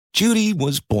Judy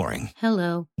was boring.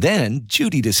 Hello. Then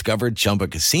Judy discovered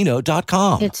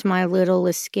ChumbaCasino.com. It's my little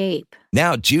escape.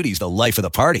 Now Judy's the life of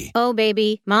the party. Oh,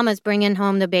 baby, mama's bringing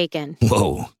home the bacon.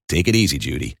 Whoa, take it easy,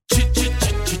 Judy.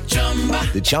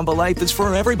 The Chumba life is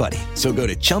for everybody. So go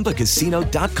to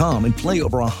ChumbaCasino.com and play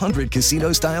over 100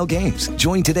 casino-style games.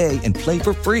 Join today and play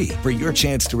for free for your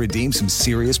chance to redeem some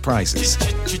serious prizes.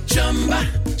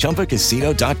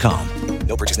 ChumbaCasino.com.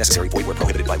 No purchase necessary. Void where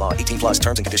prohibited by law. 18 plus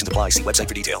terms and conditions apply. See website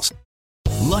for details.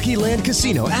 Lucky Land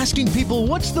Casino, asking people,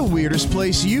 what's the weirdest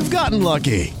place you've gotten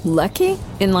lucky? Lucky?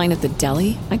 In line at the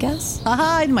deli, I guess?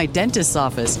 Aha, in my dentist's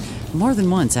office. More than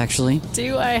once, actually.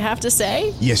 Do I have to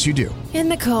say? Yes, you do. In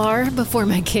the car before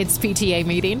my kids' PTA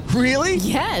meeting. Really?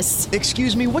 Yes.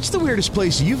 Excuse me, what's the weirdest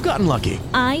place you've gotten lucky?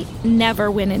 I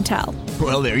never win and tell.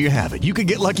 Well, there you have it. You can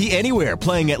get lucky anywhere,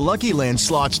 playing at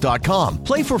LuckyLandSlots.com.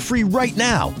 Play for free right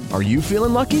now. Are you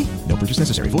feeling lucky? No purchase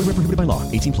necessary. Void where prohibited by law.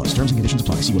 18 plus. Terms and conditions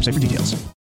apply. See website for details.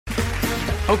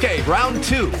 Okay, round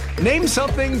two. Name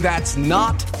something that's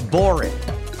not boring.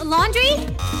 A laundry?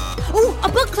 Ooh, a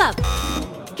book club.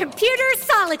 Computer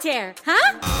solitaire,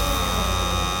 huh?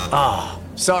 Ah,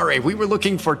 sorry, we were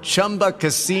looking for Chumba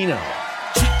Casino.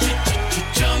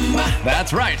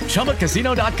 That's right,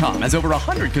 ChumbaCasino.com has over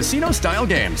 100 casino-style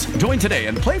games. Join today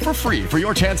and play for free for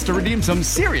your chance to redeem some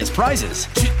serious prizes.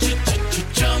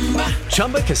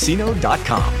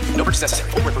 ChumbaCasino.com. No purchase necessary.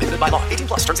 Void where prohibited by law. 18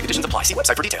 plus. Terms and conditions apply. See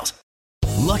website for details.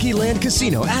 Lucky Land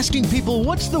Casino, asking people,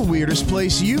 what's the weirdest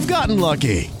place you've gotten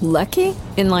lucky? Lucky?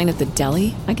 In line at the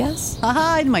deli, I guess?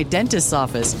 Aha, in my dentist's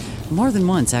office. More than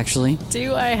once, actually.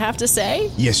 Do I have to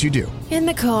say? Yes, you do. In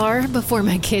the car before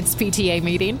my kids' PTA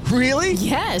meeting. Really?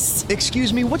 Yes.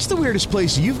 Excuse me, what's the weirdest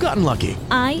place you've gotten lucky?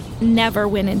 I never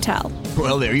win and tell.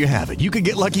 Well, there you have it. You can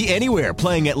get lucky anywhere,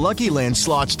 playing at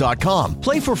LuckyLandSlots.com.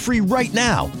 Play for free right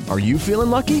now. Are you feeling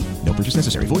lucky? No purchase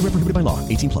necessary. Void where prohibited by law.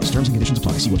 18 plus. Terms and conditions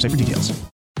apply. See website for details.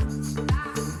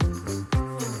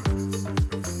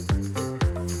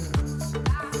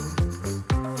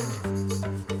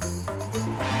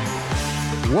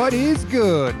 What is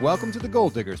good? Welcome to the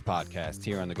Gold Diggers podcast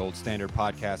here on the Gold Standard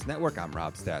Podcast Network. I'm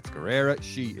Rob Stats Guerrera.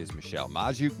 She is Michelle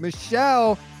Majuk.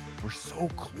 Michelle, we're so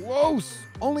close.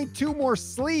 Only 2 more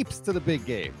sleeps to the big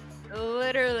game.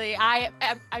 Literally,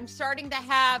 I'm starting to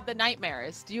have the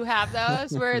nightmares. Do you have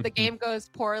those where the game goes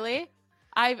poorly?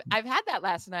 I've had that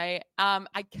last night.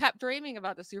 I kept dreaming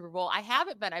about the Super Bowl.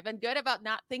 I've been good about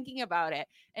not thinking about it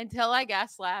until I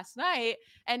guess last night.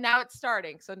 And now it's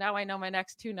starting. So now I know my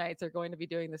next 2 nights are going to be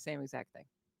doing the same exact thing.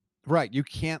 Right. You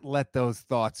can't let those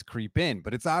thoughts creep in,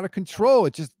 but it's out of control.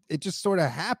 It just sort of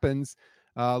happens.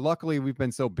 Luckily, we've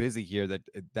been so busy here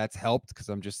that's helped because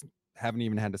haven't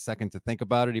even had a second to think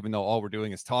about it, even though all we're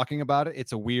doing is talking about it.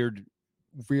 It's a weird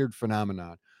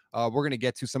phenomenon. We're going to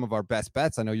get to some of our best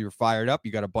bets. I know you were fired up.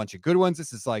 You got a bunch of good ones.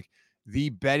 This is like the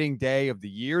betting day of the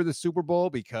year, the Super Bowl,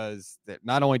 because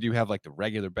not only do you have like the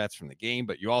regular bets from the game,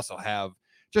 but you also have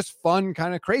just fun,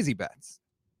 kind of crazy bets.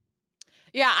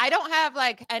 Yeah, I don't have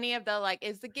like any of the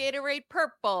is the Gatorade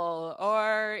purple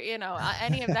or,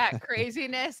 any of that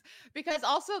craziness, because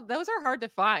also those are hard to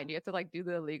find. You have to do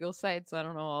the illegal sites. I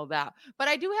don't know all that. But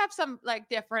I do have some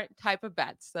different type of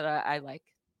bets that I like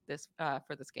this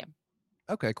for this game.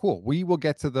 Okay, cool. We will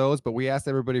get to those, but we asked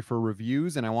everybody for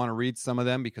reviews, and I want to read some of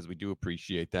them because we do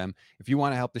appreciate them. If you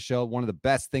want to help the show, one of the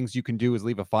best things you can do is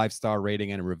leave a 5-star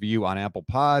rating and a review on Apple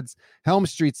Pods. Helm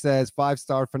Street says,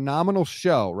 5-star, phenomenal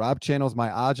show. Rob channels my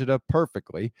agita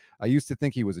perfectly. I used to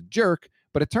think he was a jerk,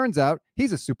 but it turns out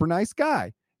he's a super nice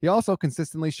guy. He also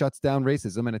consistently shuts down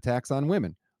racism and attacks on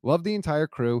women. Love the entire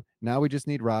crew. Now we just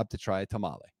need Rob to try a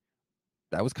tamale.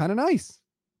 That was kind of nice.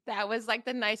 That was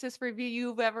the nicest review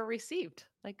you've ever received.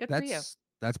 Good for you.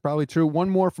 That's probably true. One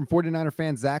more from 49er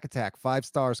fan Zach Attack, 5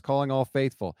 stars, calling all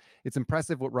faithful. It's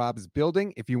impressive what Rob is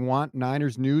building. If you want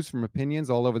Niners news from opinions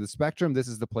all over the spectrum, this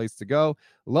is the place to go.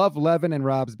 Love Levin and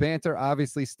Rob's banter.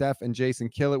 Obviously, Steph and Jason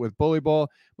kill it with Bully Ball.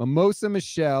 Mimosa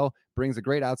Michelle brings a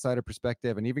great outsider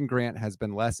perspective, and even Grant has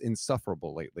been less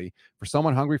insufferable lately. For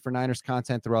someone hungry for Niners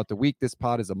content throughout the week, this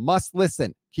pod is a must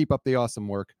listen. Keep up the awesome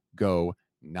work. Go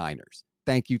Niners.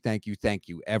 Thank you,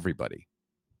 everybody.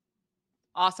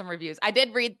 Awesome reviews. I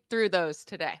did read through those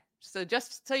today. So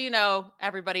just so you know,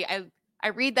 everybody, I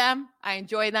read them. I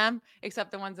enjoy them,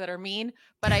 except the ones that are mean.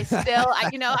 But I still,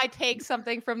 I take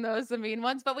something from those, the mean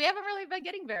ones. But we haven't really been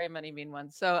getting very many mean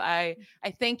ones. So I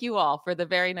thank you all for the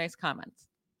very nice comments.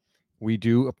 We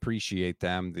do appreciate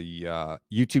them. The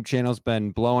YouTube channel's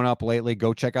been blowing up lately.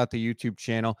 Go check out the YouTube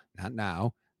channel. Not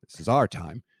now. This is our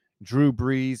time. Drew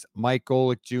Brees, Mike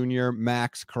Golick Jr.,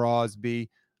 Max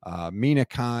Crosby, Mina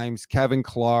Kimes, Kevin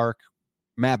Clark,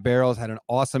 Matt Barrows had an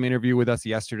awesome interview with us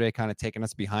yesterday, kind of taking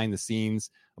us behind the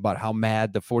scenes about how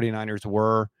mad the 49ers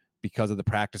were because of the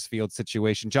practice field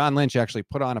situation. John Lynch actually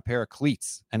put on a pair of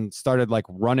cleats and started like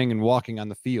running and walking on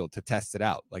the field to test it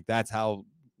out. Like that's all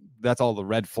the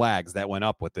red flags that went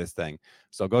up with this thing.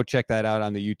 So go check that out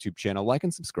on the YouTube channel, like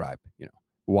and subscribe,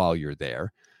 while you're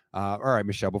there. All right,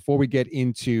 Michelle, before we get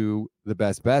into the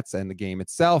best bets and the game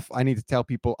itself, I need to tell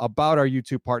people about our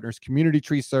YouTube partners, Community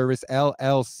Tree Service,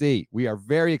 LLC. We are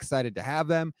very excited to have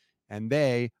them, and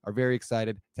they are very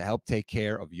excited to help take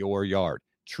care of your yard.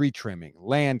 Tree trimming,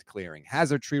 land clearing,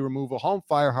 hazard tree removal, home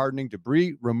fire hardening,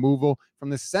 debris removal from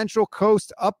the Central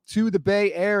Coast up to the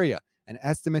Bay Area. And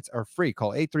estimates are free.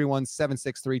 Call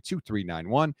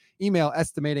 831-763-2391. Email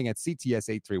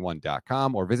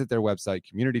estimating@cts831.com or visit their website,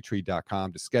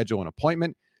 communitytree.com, to schedule an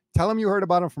appointment. Tell them you heard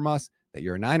about them from us, that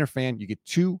you're a Niner fan. You get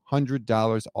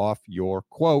 $200 off your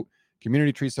quote.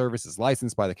 Community Tree Service is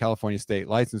licensed by the California State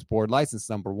License Board, license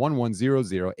number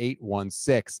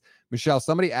 1100816. Michelle,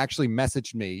 somebody actually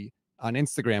messaged me on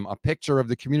Instagram a picture of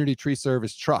the Community Tree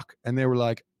Service truck, and they were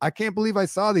like, I can't believe I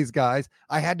saw these guys.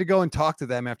 I had to go and talk to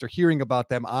them after hearing about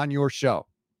them on your show.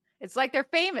 It's like they're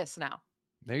famous now.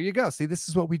 There you go. See, this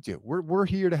is what we do. We're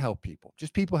here to help people,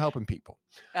 just people helping people.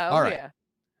 Oh, all right. Yeah.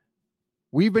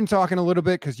 We've been talking a little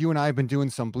bit because you and I have been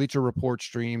doing some Bleacher Report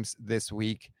streams this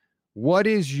week. What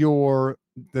is the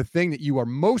thing that you are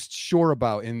most sure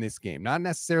about in this game? Not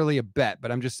necessarily a bet,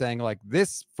 but I'm just saying, like,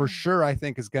 this for sure I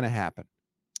think is going to happen.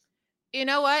 You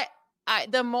know what?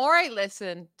 The more I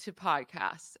listen to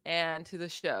podcasts and to the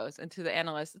shows and to the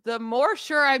analysts, the more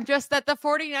sure I'm just that the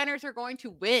 49ers are going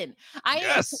to win. I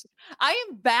am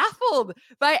baffled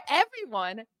by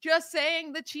everyone just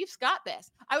saying the Chiefs got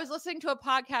this. I was listening to a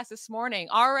podcast this morning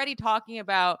already talking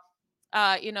about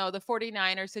the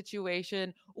 49ers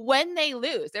situation when they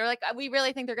lose. They're like, we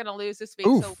really think they're going to lose this week.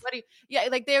 Oof. So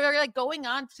like they were like going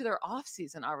on to their off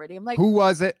season already. I'm like, who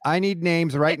was it? I need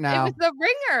names right now. It was the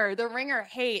Ringer. The Ringer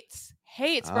hates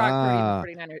Brock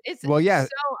Purdy and the 49ers. It's so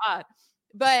odd.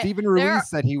 But Stephen Ruiz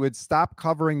said he would stop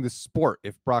covering the sport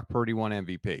if Brock Purdy won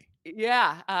MVP.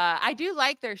 Yeah, I do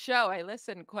like their show. I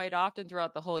listen quite often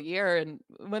throughout the whole year. And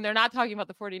when they're not talking about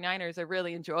the 49ers, I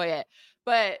really enjoy it.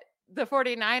 But the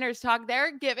 49ers talk,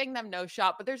 they're giving them no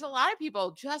shot, but there's a lot of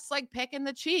people just like picking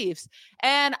the Chiefs.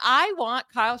 And I want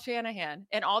Kyle Shanahan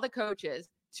and all the coaches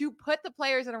to put the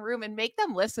players in a room and make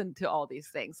them listen to all these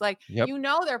things. Like,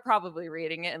 they're probably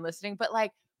reading it and listening, but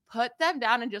like put them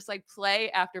down and just like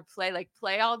play after play, like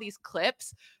play all these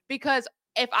clips. Because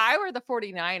if I were the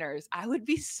 49ers, I would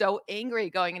be so angry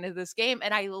going into this game.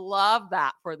 And I love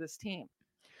that for this team.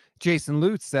 Jason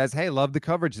Lutz says, hey, love the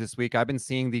coverage this week. I've been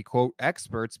seeing the, quote,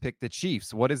 experts pick the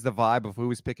Chiefs. What is the vibe of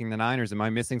who is picking the Niners? Am I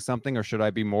missing something, or should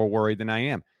I be more worried than I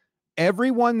am?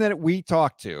 Everyone that we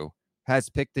talked to has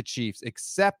picked the Chiefs,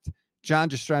 except John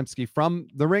Jastrzemski from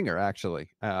The Ringer,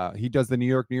 actually. He does the New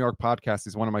York podcast.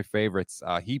 He's one of my favorites.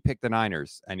 He picked the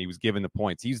Niners, and he was given the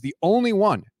points. He's the only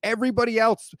one. Everybody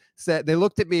else said, they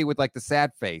looked at me with like the sad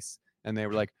face, and they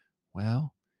were like,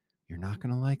 well, you're not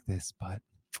going to like this, but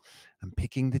I'm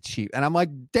picking the Chiefs. And I'm like,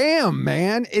 damn,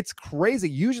 man, it's crazy.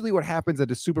 Usually what happens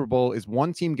at a Super Bowl is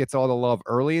one team gets all the love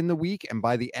early in the week, and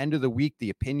by the end of the week,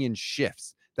 the opinion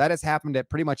shifts. That has happened at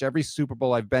pretty much every Super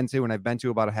Bowl I've been to, and I've been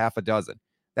to about a half a dozen.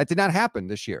 That did not happen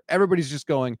this year. Everybody's just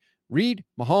going, Reed,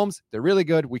 Mahomes, they're really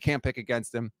good. We can't pick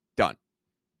against them. Done.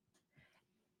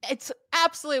 It's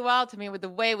absolutely wild to me with the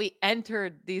way we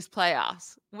entered these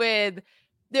playoffs, with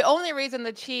the only reason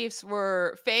the Chiefs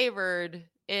were favored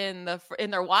in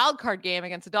their wild card game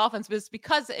against the Dolphins was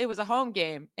because it was a home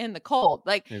game in the cold.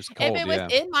 Like if it was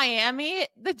in Miami,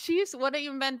 the Chiefs wouldn't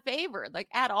even been favored like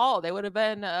at all. They would have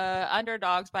been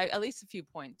underdogs by at least a few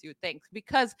points, you would think,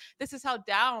 because this is how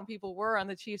down people were on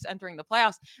the Chiefs entering the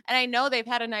playoffs. And I know they've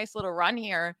had a nice little run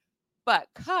here, but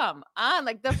come on,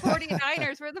 like the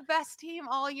 49ers were the best team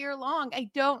all year long. I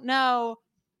don't know.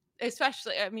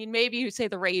 Especially, I mean, maybe you say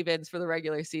the Ravens for the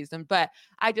regular season, but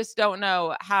I just don't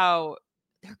know how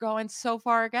they're going so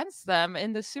far against them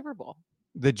in the Super Bowl.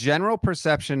 The general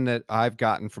perception that I've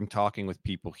gotten from talking with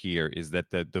people here is that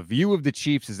the view of the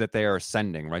Chiefs is that they are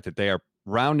ascending, right? That they are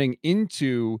rounding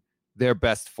into their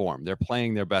best form. They're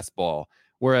playing their best ball.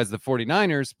 Whereas the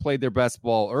 49ers played their best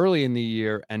ball early in the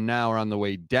year and now are on the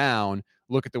way down.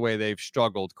 Look at the way they've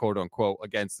struggled, quote unquote,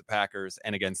 against the Packers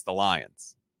and against the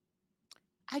Lions.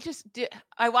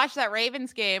 I watched that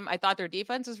Ravens game. I thought their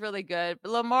defense was really good,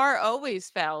 but Lamar always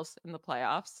fails in the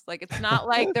playoffs. Like, it's not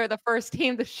like they're the first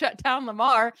team to shut down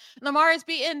Lamar. Lamar has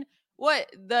beaten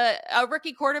a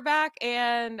rookie quarterback,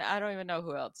 and I don't even know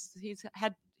who else. He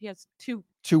has two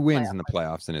 2 wins in the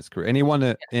playoffs in his career. And he won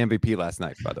the MVP last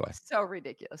night, by the way. So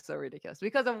ridiculous. So ridiculous.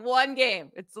 Because of one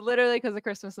game. It's literally because of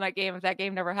Christmas night game. If that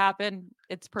game never happened,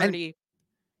 it's pretty.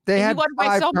 They had won by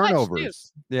 5 so much,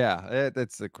 turnovers. Yeah,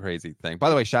 that's a crazy thing. By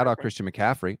the way, shout out Christian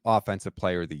McCaffrey, Offensive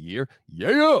Player of the Year.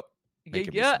 Yeah.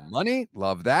 Making me some money.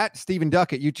 Love that. Stephen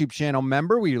Duckett, YouTube channel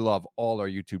member. We love all our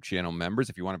YouTube channel members.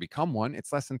 If you want to become one,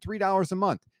 it's less than $3 a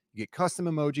month. You get custom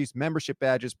emojis, membership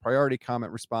badges, priority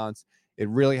comment response. It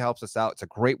really helps us out. It's a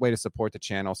great way to support the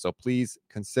channel. So please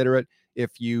consider it.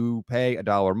 If you pay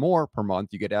 $1 more per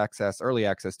month, you get early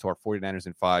access to our 49ers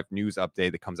in 5 news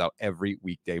update that comes out every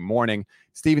weekday morning.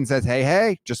 Steven says,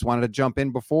 hey, just wanted to jump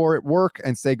in before at work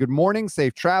and say good morning,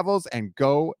 safe travels, and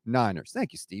go Niners.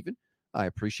 Thank you, Steven. I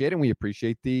appreciate it. And we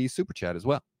appreciate the super chat as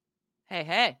well.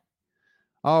 Hey.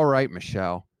 All right,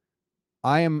 Michelle.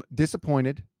 I am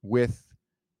disappointed with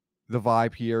the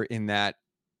vibe here in that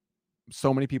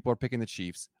so many people are picking the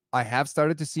Chiefs. I have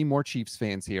started to see more Chiefs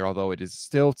fans here, although it is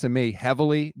still, to me,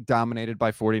 heavily dominated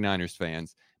by 49ers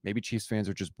fans. Maybe Chiefs fans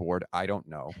are just bored. I don't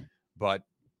know. But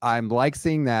I'm like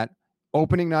seeing that.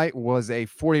 Opening night was a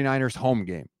 49ers home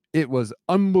game. It was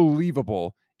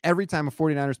unbelievable. Every time a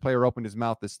 49ers player opened his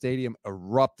mouth, the stadium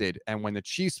erupted. And when the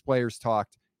Chiefs players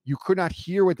talked, you could not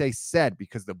hear what they said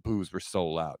because the boos were so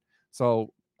loud. So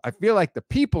I feel like the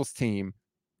people's team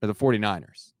are the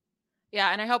 49ers.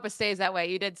 Yeah, and I hope it stays that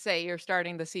way. You did say you're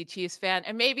starting to see Chiefs fan,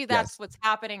 and maybe that's what's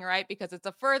happening, right? Because it's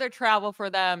a further travel for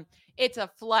them. It's a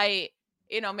flight.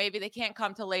 Maybe they can't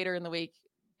come till later in the week,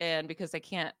 and because they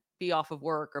can't be off of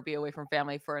work or be away from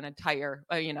family for an entire,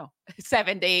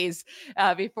 7 days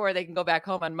before they can go back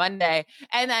home on Monday.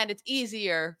 And then it's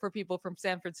easier for people from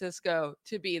San Francisco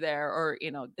to be there, or,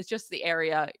 it's just the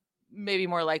area. Maybe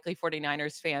more likely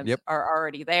 49ers fans are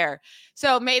already there.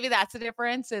 So maybe that's the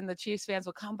difference, and the Chiefs fans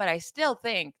will come. But I still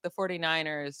think the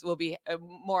 49ers will be a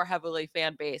more heavily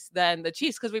fan base than the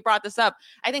Chiefs, because we brought this up,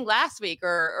 I think, last week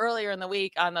or earlier in the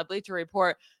week on the Bleacher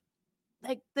Report.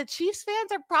 Like, the Chiefs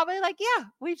fans are probably like, yeah,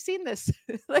 we've seen this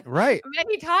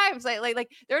many times.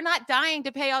 Like they're not dying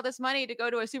to pay all this money to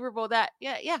go to a Super Bowl that,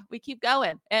 we keep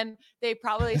going. And they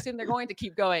probably assume they're going to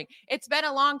keep going. It's been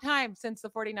a long time since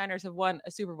the 49ers have won a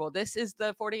Super Bowl. This is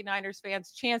the 49ers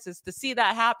fans' chances to see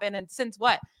that happen. And since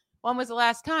what? When was the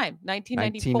last time?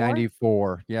 1994?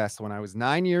 1994. Yes, when I was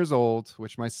 9 years old,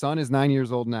 which my son is 9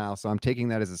 years old now. So I'm taking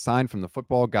that as a sign from the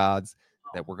football gods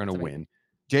that we're going to win.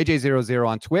 JJ00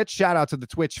 on Twitch. Shout out to the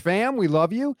Twitch fam. We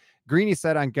love you. Greeny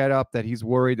said on Get Up that he's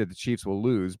worried that the Chiefs will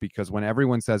lose because when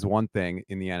everyone says one thing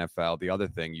in the NFL, the other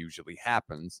thing usually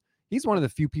happens. He's one of the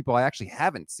few people I actually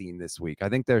haven't seen this week. I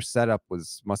think their setup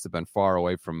must have been far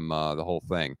away from the whole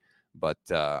thing. But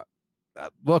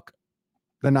look,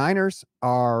 the Niners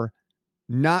are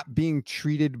not being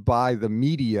treated by the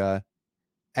media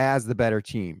as the better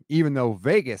team, even though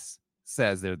Vegas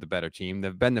says they're the better team.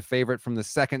 They've been the favorite from the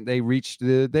second they reached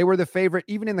they were the favorite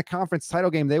even in the conference title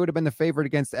game. They would have been the favorite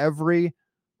against every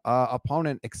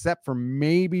opponent except for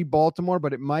maybe Baltimore,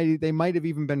 but they might have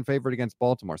even been favored against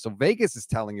Baltimore. So Vegas is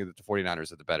telling you that the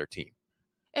 49ers are the better team.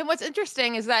 And what's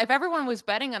interesting is that if everyone was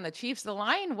betting on the Chiefs, the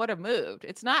line would have moved.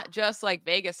 It's not just like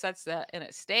Vegas sets that and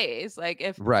it stays. Like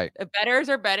if bettors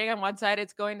are betting on one side,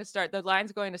 the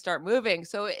line's going to start moving.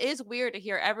 So it is weird to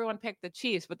hear everyone pick the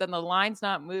Chiefs, but then the line's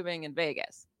not moving in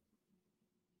Vegas.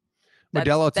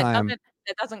 Modelo time.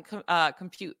 That doesn't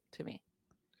compute to me.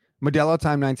 Modelo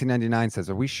Time 1999 says,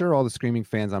 are we sure all the screaming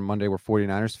fans on Monday were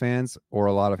 49ers fans or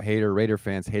a lot of Raider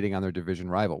fans hating on their division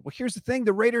rival? Well, here's the thing.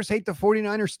 The Raiders hate the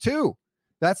 49ers too.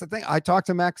 That's the thing. I talked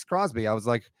to Max Crosby. I was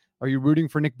like, are you rooting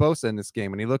for Nick Bosa in this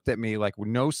game? And he looked at me like with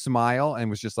no smile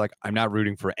and was just like, I'm not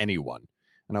rooting for anyone.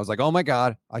 And I was like, oh my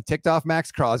God, I ticked off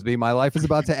Max Crosby. My life is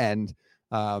about to end.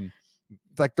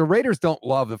 Like the Raiders don't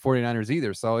love the 49ers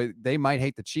either. So they might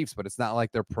hate the Chiefs, but it's not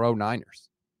like they're pro Niners.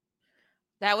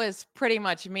 That was pretty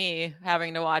much me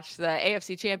having to watch the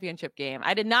AFC Championship game.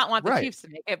 I did not want the Chiefs to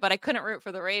make it, but I couldn't root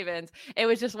for the Ravens. It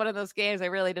was just one of those games I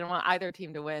really didn't want either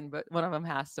team to win, but one of them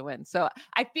has to win. So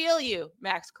I feel you,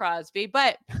 Max Crosby,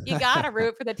 but you got to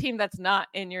root for the team that's not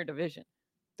in your division.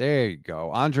 There you go.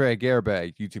 Andre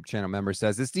Gerbe, YouTube channel member,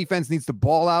 says this defense needs to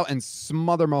ball out and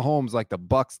smother Mahomes like the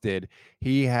Bucs did.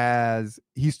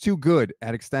 He's too good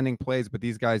at extending plays, but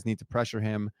these guys need to pressure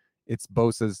him. It's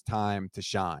Bosa's time to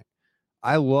shine.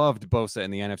 I loved Bosa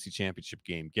in the NFC Championship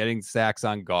game, getting sacks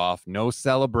on Goff, no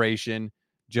celebration,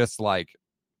 just like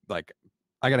I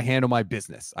got to handle my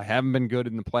business. I haven't been good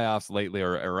in the playoffs lately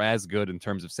or as good in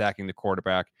terms of sacking the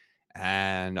quarterback,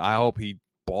 and I hope he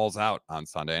balls out on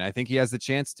Sunday, and I think he has the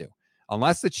chance to.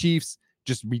 Unless the Chiefs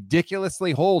just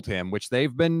ridiculously hold him, which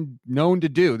they've been known to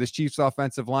do. This Chiefs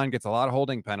offensive line gets a lot of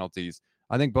holding penalties.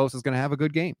 I think Bosa's going to have a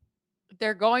good game.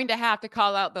 They're going to have to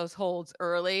call out those holds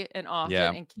early and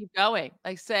often and keep going.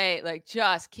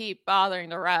 Just keep bothering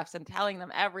the refs and telling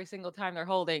them every single time they're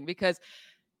holding, because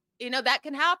that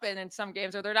can happen in some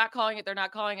games where they're not calling it.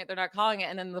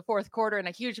 And then in the fourth quarter, in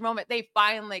a huge moment, they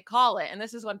finally call it. And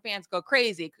this is when fans go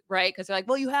crazy, right? Because they're like,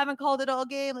 well, you haven't called it all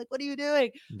game. Like, what are you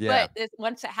doing? Yeah. But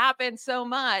once it happens so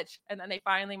much, and then they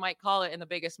finally might call it in the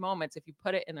biggest moments if you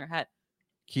put it in their head.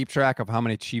 Keep track of how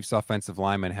many Chiefs offensive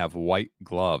linemen have white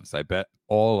gloves. I bet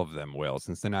all of them will,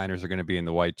 since the Niners are going to be in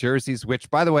the white jerseys, which,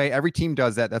 by the way, every team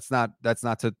does that. That's not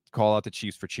to call out the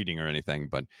Chiefs for cheating or anything,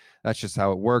 but that's just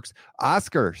how it works.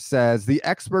 Oscar says the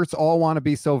experts all want to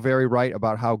be so very right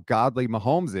about how godly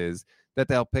Mahomes is that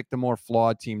they'll pick the more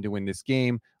flawed team to win this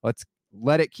game. Let's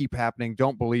let it keep happening.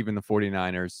 Don't believe in the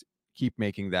 49ers. Keep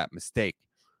making that mistake.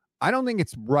 I don't think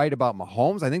it's right about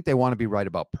Mahomes. I think they want to be right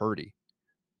about Purdy.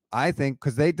 I think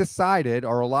because they decided,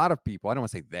 or a lot of people, I don't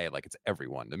want to say they, like it's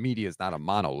everyone. The media is not a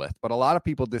monolith, but a lot of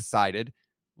people decided,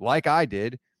 like I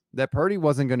did, that Purdy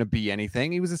wasn't going to be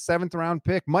anything. He was a 7th round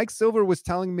pick. Mike Silver was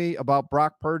telling me about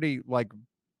Brock Purdy like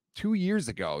 2 years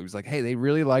ago. He was like, hey, they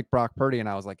really like Brock Purdy. And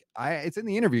I was like, it's in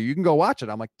the interview. You can go watch it.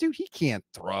 I'm like, dude, he can't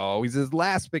throw. He's his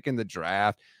last pick in the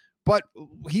draft. But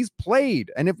he's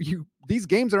played, and these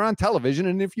games are on television,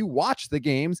 and if you watch the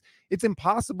games, it's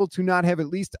impossible to not have at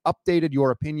least updated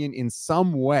your opinion in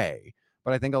some way.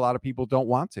 But I think a lot of people don't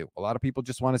want to. A lot of people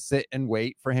just want to sit and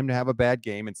wait for him to have a bad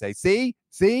game and say, see,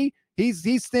 he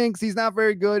stinks. He's not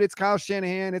very good. It's Kyle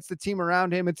Shanahan. It's the team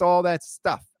around him. It's all that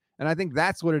stuff. And I think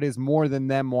that's what it is, more than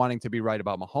them wanting to be right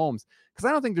about Mahomes, because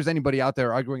I don't think there's anybody out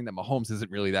there arguing that Mahomes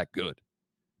isn't really that good.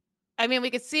 I mean,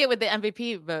 we could see it with the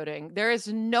MVP voting. There is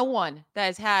no one that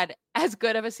has had as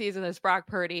good of a season as Brock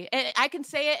Purdy. And I can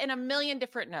say it in a million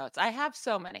different notes. I have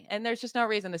so many, and there's just no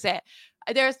reason to say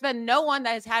it. There's been no one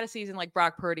that has had a season like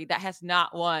Brock Purdy that has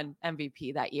not won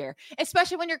MVP that year,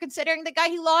 especially when you're considering the guy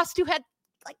he lost to had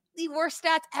like the worst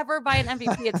stats ever by an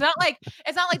MVP. It's not like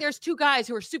there's two guys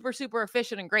who are super, super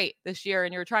efficient and great this year,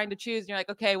 and you're trying to choose, and you're like,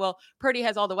 okay, well, Purdy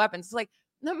has all the weapons. It's like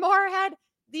Lamar had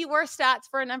the worst stats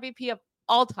for an MVP of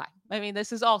all time. I mean,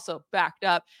 this is also backed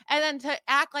up. And then to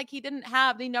act like he didn't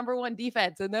have the number one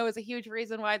defense, and that was a huge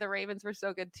reason why the Ravens were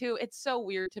so good too. It's so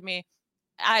weird to me.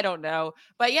 I don't know.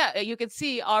 But yeah, you can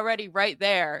see already right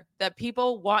there that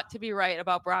people want to be right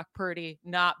about Brock Purdy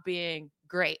not being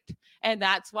great. And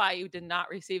that's why you did not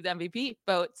receive the MVP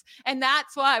votes. And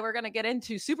that's why we're going to get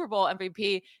into Super Bowl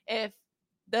MVP. If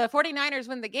the 49ers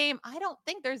win the game, I don't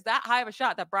think there's that high of a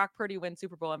shot that Brock Purdy wins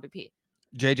Super Bowl MVP.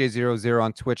 JJ00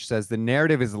 on Twitch says the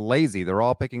narrative is lazy. They're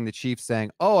all picking the Chiefs,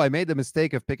 saying, oh, I made the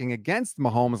mistake of picking against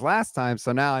Mahomes last time,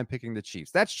 so now I'm picking the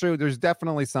Chiefs. That's true. There's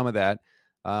definitely some of that,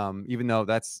 even though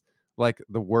that's like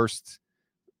the worst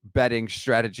betting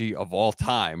strategy of all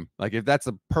time. Like, if that's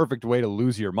a perfect way to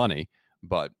lose your money.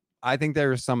 But I think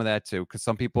there is some of that too, because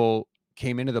some people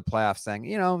came into the playoffs saying,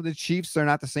 the Chiefs are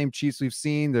not the same Chiefs we've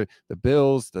seen. The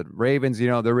Bills, the Ravens,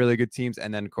 they're really good teams.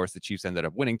 And then, of course, the Chiefs ended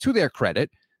up winning, to their credit.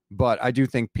 But I do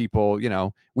think people,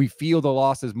 we feel the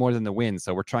losses more than the wins.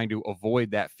 So we're trying to avoid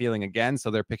that feeling again.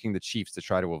 So they're picking the Chiefs to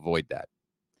try to avoid that.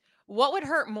 What would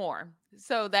hurt more?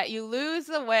 So that you lose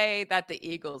the way that the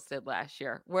Eagles did last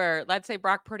year, where let's say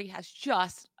Brock Purdy has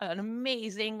just an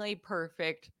amazingly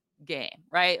perfect game,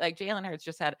 right? Like Jalen Hurts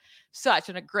just had such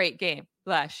a great game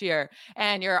last year,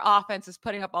 and your offense is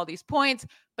putting up all these points,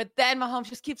 but then Mahomes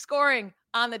just keeps scoring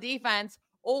on the defense.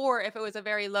 Or if it was a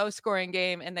very low scoring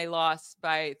game and they lost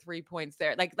by 3 points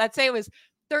there, like let's say it was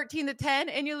 13-10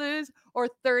 and you lose, or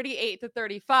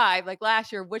 38-35, like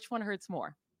last year, which one hurts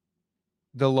more?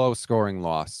 The low scoring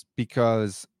loss,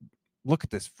 because look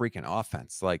at this freaking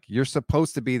offense. Like, you're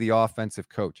supposed to be the offensive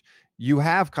coach. You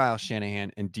have Kyle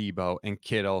Shanahan and Debo and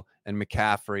Kittle and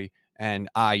McCaffrey and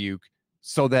Ayuk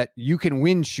so that you can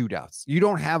win shootouts. You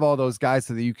don't have all those guys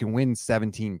so that you can win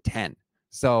 17-10.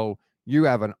 So you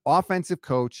have an offensive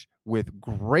coach with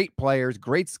great players,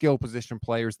 great skill position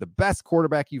players, the best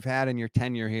quarterback you've had in your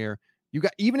tenure here. You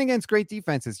got, even against great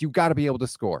defenses, you got to be able to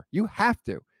score. You have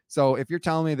to. So if you're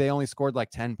telling me they only scored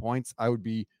like 10 points, I would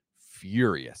be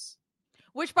furious.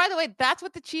 Which, by the way, that's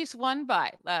what the Chiefs won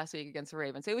by last week against the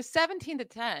Ravens. It was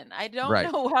 17-10. I don't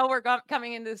know how we're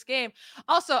coming into this game.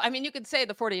 Also, I mean, you could say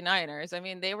the 49ers. I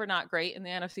mean, they were not great in the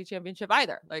NFC Championship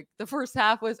either. Like, the first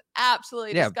half was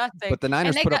absolutely disgusting. But the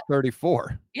Niners put up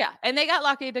 34. Yeah, and they got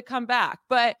lucky to come back.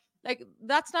 But, like,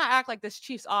 let's not act like this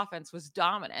Chiefs offense was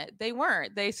dominant. They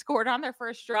weren't. They scored on their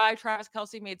first drive. Travis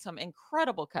Kelce made some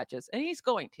incredible catches, and he's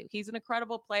going to. He's an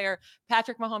incredible player.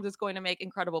 Patrick Mahomes is going to make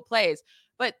incredible plays.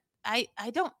 But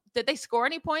did they score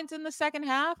any points in the second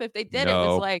half? If they did, No. It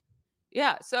was like,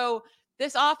 yeah. So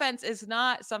this offense is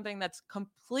not something that's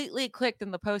completely clicked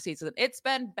in the postseason. It's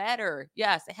been better.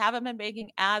 Yes, they haven't been making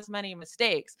as many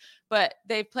mistakes, but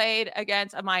they've played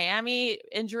against a Miami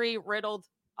injury-riddled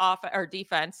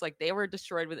defense. Like, they were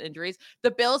destroyed with injuries. The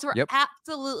Bills were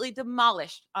absolutely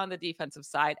demolished on the defensive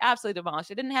side. Absolutely demolished.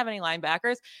 They didn't have any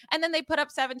linebackers. And then they put up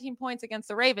 17 points against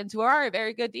the Ravens, who are a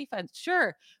very good defense.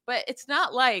 Sure. But it's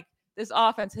not like this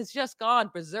offense has just gone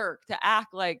berserk to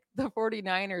act like the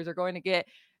 49ers are going to get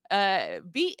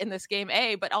beat in this game,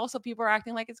 but also people are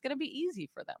acting like it's going to be easy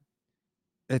for them.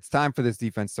 It's time for this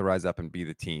defense to rise up and be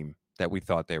the team that we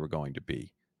thought they were going to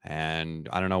be. And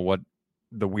I don't know what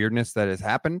the weirdness that has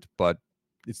happened, but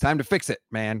it's time to fix it,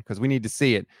 man, because we need to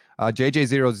see it.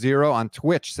 JJ00 on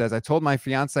Twitch says, I told my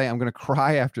fiance I'm going to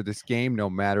cry after this game, no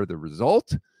matter the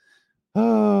result.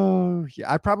 Oh, yeah,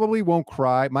 I probably won't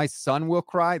cry. My son will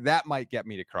cry. That might get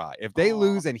me to cry. If they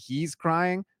lose and he's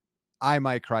crying, I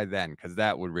might cry then, because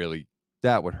that would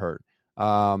hurt.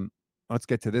 Let's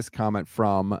get to this comment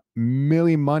from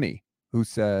Millie Money, who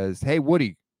says, hey,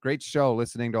 Woody, great show.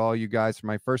 Listening to all you guys for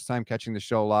my first time catching the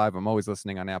show live. I'm always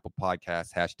listening on Apple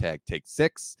Podcasts,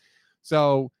 #take6.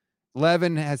 So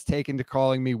Levin has taken to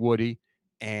calling me Woody,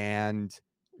 and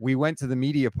we went to the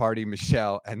media party,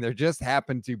 Michelle, and there just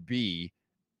happened to be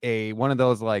one of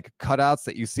those like cutouts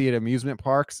that you see at amusement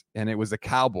parks, and it was a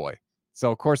cowboy. So,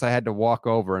 of course, I had to walk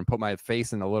over and put my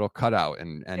face in a little cutout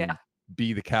and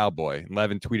be the cowboy.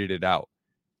 Levin tweeted it out.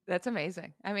 That's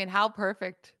amazing. I mean, how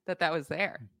perfect that was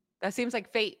there. That seems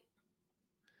like fate.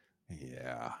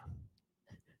 Yeah.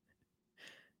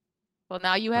 Well,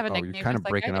 now you have a nickname. You're kind of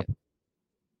breaking up.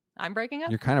 I'm breaking up?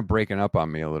 You're kind of breaking up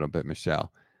on me a little bit,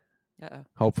 Michelle. Uh-oh.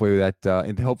 Hopefully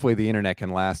the internet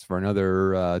can last for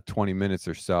another 20 minutes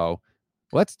or so.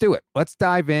 Let's do it. Let's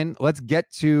dive in. Let's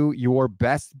get to your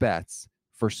best bets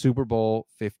for Super Bowl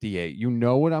 58. You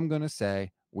know what I'm going to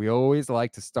say. We always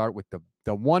like to start with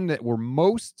the one that we're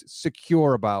most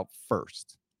secure about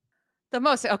first.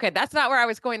 Okay, that's not where I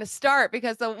was going to start,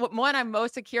 because the one I'm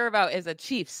most secure about is a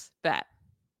Chiefs bet.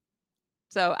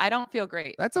 So I don't feel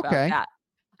great. That's okay. About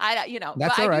that.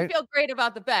 That's but all right. I do feel great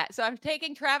about the bet. So I'm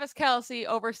taking Travis Kelce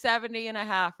over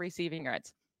 70.5 receiving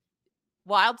yards.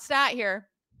 Wild stat here.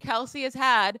 Kelce has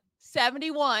had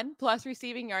 71 plus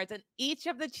receiving yards in each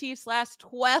of the Chiefs' last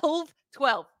 12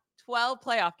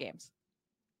 playoff games.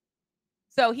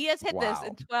 So he has hit this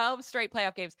in 12 straight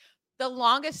playoff games. The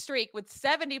longest streak with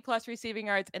 70 plus receiving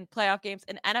yards in playoff games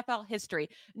in NFL history.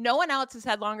 No one else has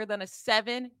had longer than a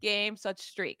 7-game such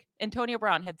streak. Antonio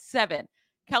Brown had 7.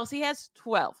 Kelce has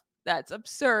 12. That's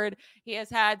absurd. He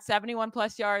has had 71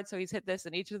 plus yards, so he's hit this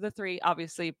in each of the 3,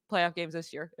 obviously, playoff games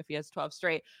this year, if he has 12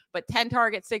 straight. But 10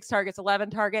 targets, 6 targets, 11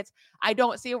 targets. I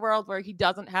don't see a world where he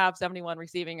doesn't have 71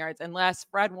 receiving yards unless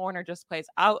Fred Warner just plays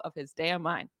out of his damn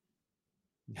mind.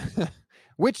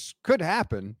 Which could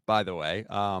happen, by the way.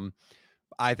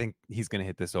 I think he's going to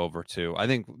hit this over, too. I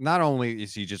think not only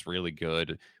is he just really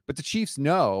good, but the Chiefs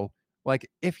know, like,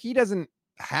 if he doesn't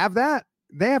have that,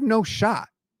 they have no shot.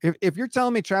 If you're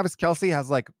telling me Travis Kelce has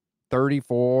like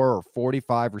 34 or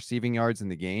 45 receiving yards in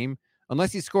the game,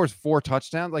 unless he scores 4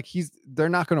 touchdowns, like they're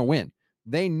not going to win.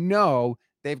 They know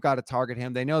they've got to target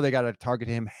him. They know they got to target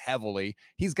him heavily.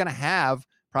 He's going to have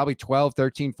probably 12,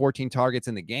 13, 14 targets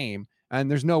in the game.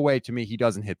 And there's no way to me he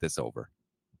doesn't hit this over.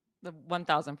 The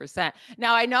 1000%.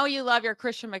 Now, I know you love your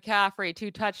Christian McCaffrey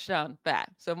 2 touchdown bet.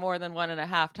 So more than 1.5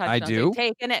 touchdowns. I do.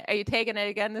 Are you taking it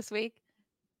again this week?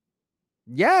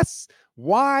 Yes.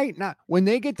 Why not? When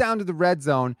they get down to the red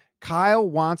zone, Kyle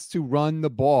wants to run the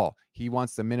ball. He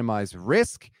wants to minimize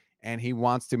risk, and he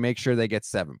wants to make sure they get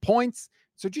 7 points.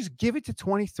 So just give it to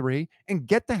 23 and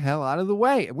get the hell out of the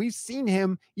way. We've seen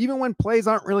him, even when plays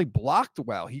aren't really blocked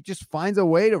well, he just finds a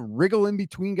way to wriggle in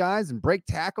between guys and break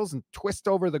tackles and twist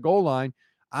over the goal line.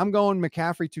 I'm going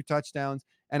McCaffrey 2 touchdowns,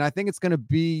 and I think it's going to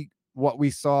be what we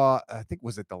saw. I think,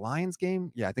 was it the Lions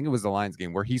game? Yeah, I think it was the Lions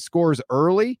game where he scores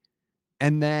early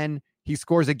and then he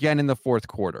scores again in the fourth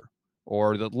quarter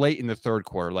or late in the third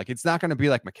quarter. Like, it's not going to be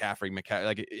like McCaffrey.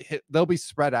 Like, they'll be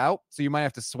spread out, so you might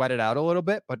have to sweat it out a little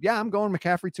bit. But yeah, I'm going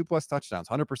McCaffrey 2+ touchdowns,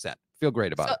 100%. Feel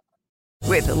great about it.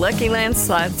 With the Lucky Land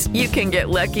Slots, you can get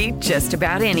lucky just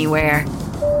about anywhere.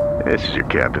 This is your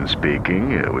captain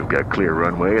speaking. We've got clear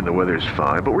runway and the weather's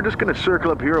fine, but we're just going to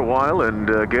circle up here a while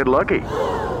and get lucky.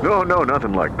 No,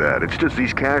 nothing like that. It's just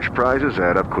these cash prizes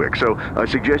add up quick. So I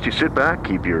suggest you sit back,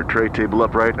 keep your tray table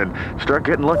upright, and start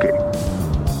getting lucky.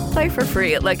 Play for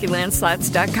free at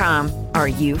LuckyLandSlots.com. Are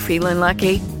you feeling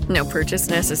lucky? No purchase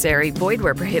necessary. Void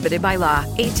where prohibited by law.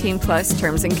 18+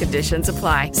 terms and conditions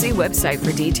apply. See website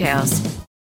for details.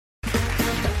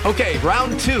 Okay,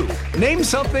 round 2. Name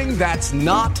something that's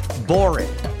not boring.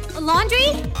 Laundry?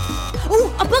 Ooh,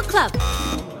 a book club.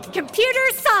 Computer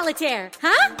solitaire,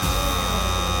 huh?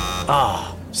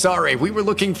 Ah, sorry, we were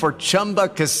looking for Chumba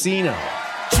Casino.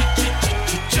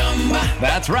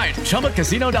 That's right.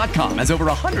 ChumbaCasino.com has over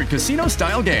 100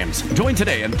 casino-style games. Join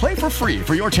today and play for free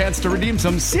for your chance to redeem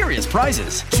some serious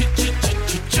prizes.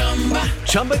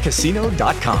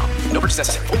 ChumbaCasino.com. No purchase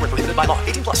necessary. Void where prohibited by law.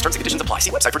 18 plus. Terms and conditions apply. See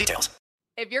website for details.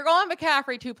 If you're going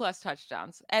McCaffrey 2+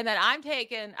 touchdowns, and then I'm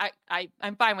taking,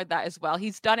 I'm fine with that as well.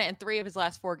 He's done it in 3 of his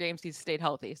last 4 games. He's stayed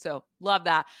healthy. So love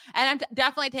that. And I'm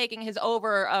definitely taking his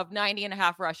over of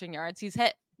 90.5 rushing yards. He's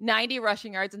hit 90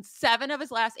 rushing yards in 7 of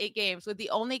his last 8 games, with the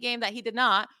only game that he did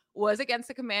not was against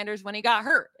the Commanders when he got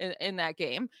hurt in that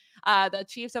game. The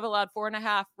Chiefs have allowed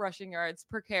 4.5 rushing yards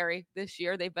per carry this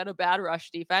year. They've been a bad rush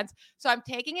defense. So I'm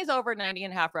taking his over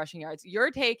 90.5 rushing yards. You're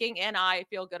taking, and I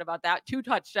feel good about that, 2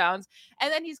 touchdowns.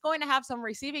 And then he's going to have some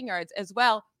receiving yards as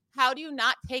well. How do you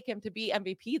not take him to be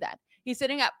MVP then? He's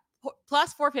sitting at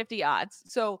plus 450 odds.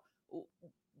 So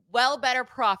well better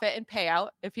profit and payout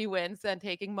if he wins than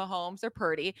taking Mahomes or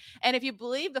Purdy. And if you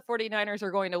believe the 49ers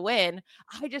are going to win,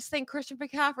 I just think Christian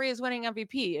McCaffrey is winning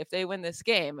MVP if they win this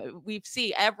game. We've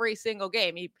seen every single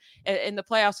game in the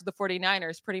playoffs with the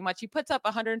 49ers, pretty much he puts up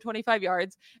 125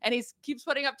 yards and he keeps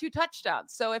putting up 2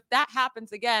 touchdowns. So if that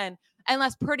happens again,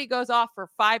 unless Purdy goes off for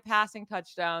 5 passing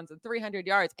touchdowns and 300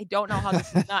 yards, I don't know how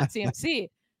this is not CMC.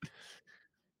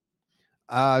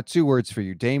 2 words for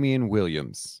you. Damian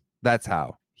Williams. That's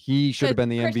how. He should have been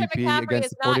the MVP against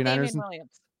the 49ers.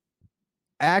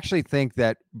 I actually think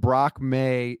that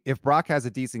if Brock has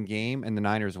a decent game and the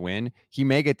Niners win, he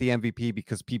may get the MVP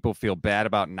because people feel bad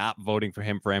about not voting for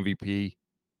him for MVP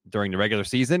during the regular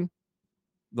season.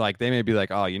 Like they may be like,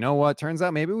 oh, you know what? Turns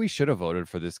out maybe we should have voted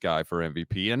for this guy for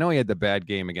MVP. I know he had the bad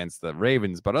game against the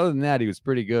Ravens, but other than that, he was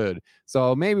pretty good.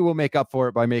 So maybe we'll make up for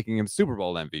it by making him Super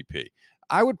Bowl MVP.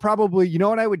 I would probably, you know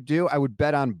what I would do? I would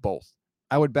bet on both.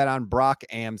 I would bet on Brock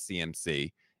and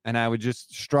CMC, and I would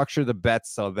just structure the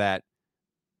bets so that,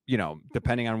 you know,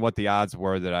 depending on what the odds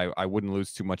were, that I wouldn't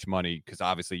lose too much money because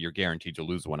obviously you're guaranteed to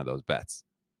lose one of those bets.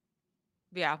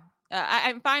 Yeah,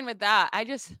 I'm fine with that.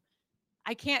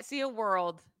 I can't see a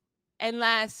world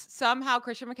unless somehow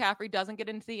Christian McCaffrey doesn't get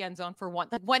into the end zone for one.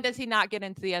 When does he not get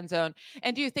into the end zone?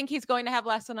 And do you think he's going to have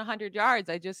less than 100 yards?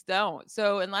 I just don't.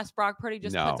 So unless Brock Purdy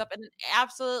puts up an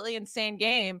absolutely insane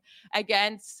game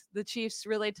against the Chiefs'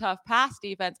 really tough pass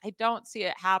defense, I don't see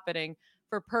it happening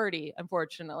for Purdy,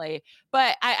 unfortunately.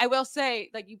 But I will say,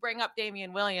 like you bring up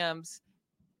Damian Williams.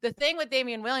 The thing with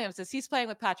Damian Williams is he's playing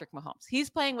with Patrick Mahomes.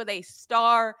 He's playing with a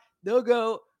star, the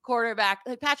GOAT quarterback.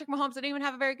 Like Patrick Mahomes didn't even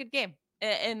have a very good game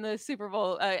in the Super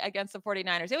Bowl against the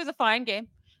 49ers. It was a fine game.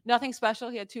 Nothing special.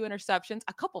 He had 2 interceptions,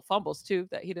 a couple fumbles too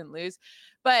that he didn't lose.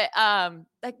 But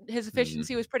like his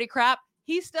efficiency was pretty crap.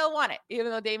 He still won it,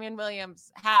 even though Damian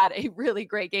Williams had a really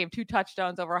great game, 2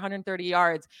 touchdowns, over 130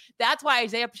 yards. That's why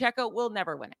Isaiah Pacheco will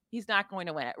never win it. He's not going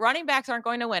to win it. Running backs aren't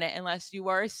going to win it unless you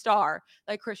are a star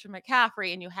like Christian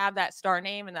McCaffrey and you have that star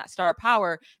name and that star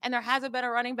power. And there hasn't been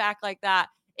a running back like that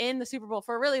in the Super Bowl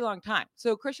for a really long time.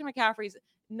 So Christian McCaffrey's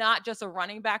not just a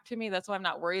running back to me. That's why I'm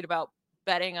not worried about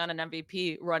betting on an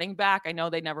MVP running back. I know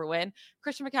they never win.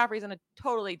 Christian McCaffrey's in a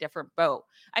totally different boat.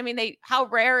 I mean, how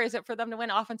rare is it for them to win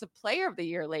Offensive Player of the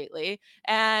Year lately?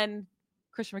 And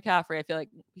Christian McCaffrey, I feel like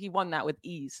he won that with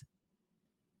ease.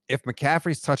 If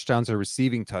McCaffrey's touchdowns are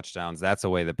receiving touchdowns, that's a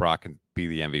way that Brock can be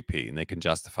the MVP and they can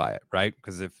justify it, right?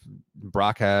 Because if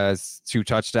Brock has 2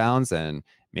 touchdowns and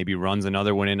maybe runs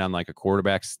another one in on like a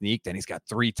quarterback sneak, then he's got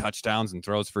 3 touchdowns and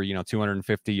throws for,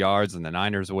 250 yards and the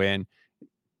Niners win.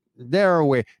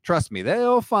 Trust me,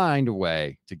 they'll find a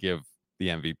way to give the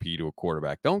MVP to a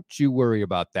quarterback. Don't you worry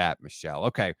about that, Michelle.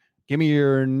 Okay, give me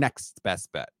your next best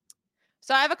bet.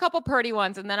 So I have a couple Purdy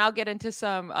ones, and then I'll get into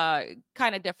some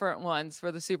kind of different ones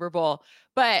for the Super Bowl.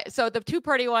 But so the 2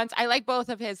 Purdy ones, I like both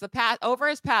of his. Over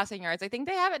his passing yards, I think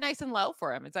they have it nice and low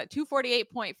for him. It's at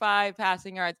 248.5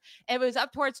 passing yards. If it was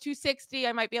up towards 260,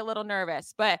 I might be a little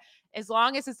nervous. But as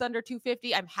long as it's under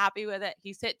 250, I'm happy with it.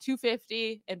 He's hit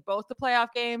 250 in both the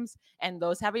playoff games, and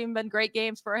those haven't even been great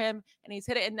games for him. And he's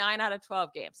hit it in 9 out of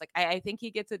 12 games. Like I think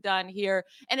he gets it done here.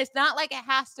 And it's not like it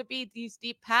has to be these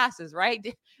deep passes, right?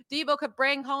 Debo could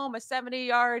bring home a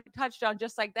 70-yard touchdown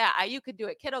just like that. Ayuk could do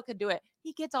it. Kittle could do it.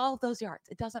 He gets all of those yards.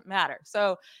 It doesn't matter.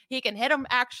 So he can hit them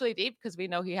actually deep because we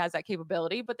know he has that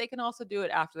capability, but they can also do it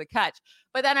after the catch.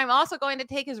 But then I'm also going to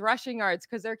take his rushing yards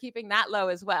because they're keeping that low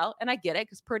as well. And I get it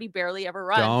because Purdy barely ever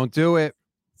runs. Don't do it.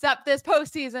 Except this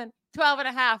postseason,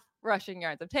 12.5 rushing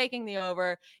yards. I'm taking the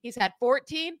over. He's had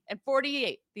 14 and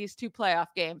 48 these 2 playoff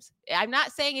games. I'm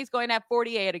not saying he's going to have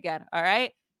 48 again. All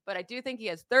right. but I do think he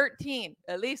has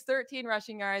at least 13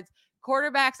 rushing yards.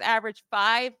 Quarterbacks average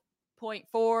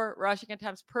 5.4 rushing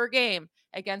attempts per game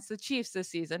against the Chiefs this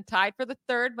season, tied for the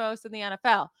third most in the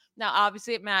NFL. Now,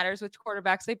 obviously, it matters which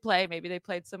quarterbacks they play. Maybe they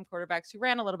played some quarterbacks who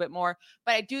ran a little bit more,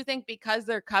 but I do think because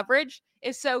their coverage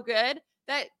is so good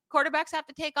that quarterbacks have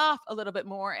to take off a little bit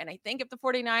more. And I think if the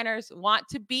 49ers want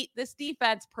to beat this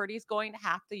defense, Purdy's going to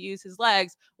have to use his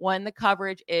legs when the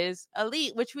coverage is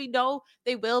elite, which we know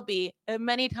they will be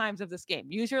many times of this game.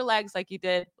 Use your legs like you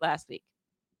did last week.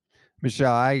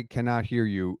 Michelle, I cannot hear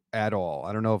you at all.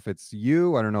 I don't know if it's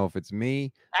you. I don't know if it's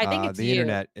me. I think it's the you.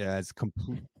 internet is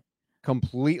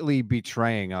completely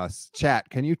betraying us. Chat,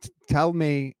 can you tell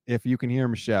me if you can hear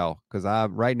Michelle? Because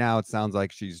right now it sounds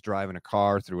like she's driving a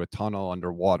car through a tunnel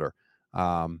underwater.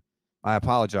 I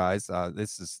apologize.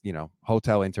 This is,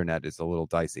 hotel internet is a little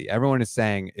dicey. Everyone is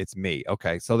saying it's me.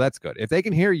 Okay, so that's good. If they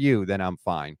can hear you, then I'm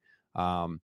fine. I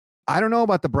don't know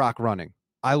about the Brock running.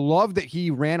 I love that he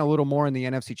ran a little more in the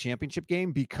NFC Championship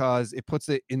game because it puts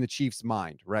it in the Chiefs'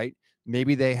 mind, right?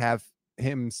 Maybe they have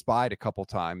him spied a couple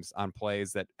times on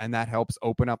plays and that helps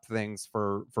open up things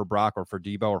for Brock or for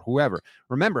Debo or whoever.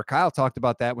 Remember, Kyle talked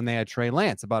about that when they had Trey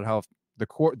Lance, about how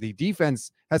the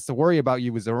defense has to worry about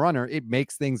you as a runner. It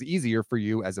makes things easier for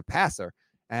you as a passer.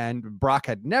 And Brock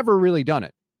had never really done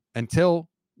it until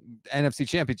NFC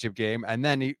Championship game. And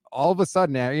then he all of a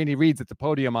sudden, Andy Reid's at the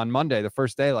podium on Monday, the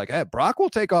first day, like, hey, Brock will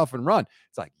take off and run.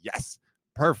 It's like, yes,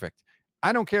 perfect.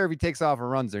 I don't care if he takes off and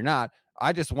runs or not.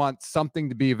 I just want something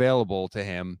to be available to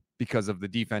him because of the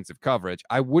defensive coverage.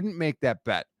 I wouldn't make that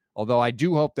bet, although I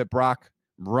do hope that Brock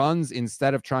runs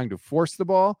instead of trying to force the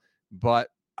ball. But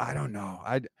I don't know.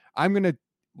 I'm going to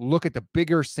look at the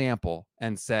bigger sample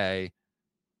and say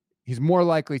he's more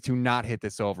likely to not hit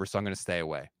this over, so I'm going to stay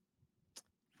away.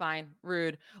 Fine.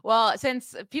 Rude. Well,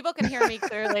 since people can hear me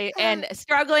clearly and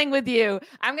struggling with you,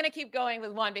 I'm going to keep going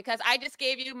with one because I just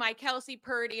gave you my Kelsey,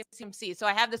 Purdy, and CMC. So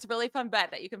I have this really fun bet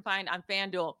that you can find on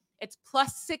FanDuel. It's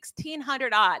plus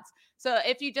 1,600 odds. So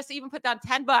if you just even put down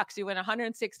 $10, you win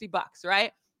 $160,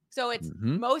 right? So it's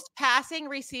most passing,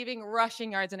 receiving,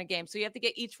 rushing yards in a game. So you have to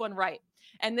get each one right.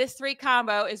 And this 3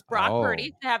 combo is Brock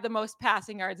Purdy to have the most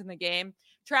passing yards in the game,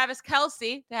 Travis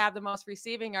Kelce to have the most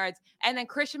receiving yards, and then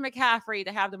Christian McCaffrey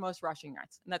to have the most rushing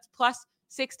yards. And that's plus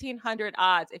 1,600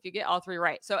 odds if you get all 3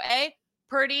 right. So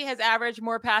Purdy has averaged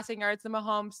more passing yards than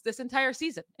Mahomes this entire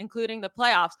season, including the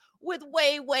playoffs, with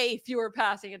way, way fewer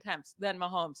passing attempts than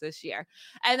Mahomes this year.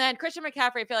 And then Christian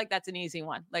McCaffrey, I feel like that's an easy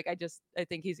one. Like I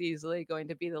think he's easily going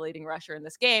to be the leading rusher in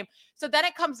this game. So then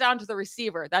it comes down to the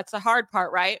receiver. That's the hard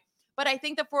part, right? But I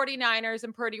think the 49ers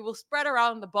and Purdy will spread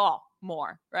around the ball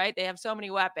more, right? They have so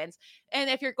many weapons. And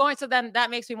if you're going, so then that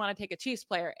makes me want to take a Chiefs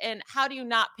player. And how do you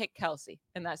not pick Kelce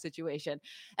in that situation?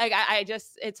 Like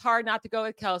it's hard not to go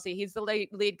with Kelce. He's the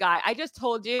lead guy. I just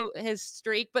told you his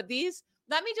streak, but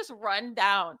let me just run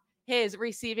down his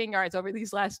receiving yards over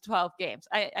these last 12 games.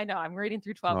 I know I'm reading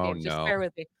through 12 games. Just bear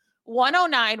with me.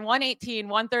 109, 118,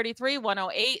 133,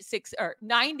 108,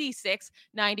 96,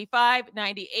 95,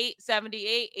 98,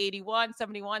 78, 81,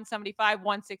 71, 75,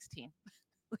 116.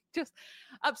 Just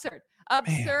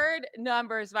absurd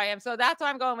numbers by him. So that's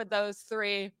why I'm going with those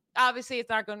 3. Obviously, it's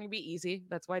not going to be easy.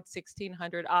 That's why it's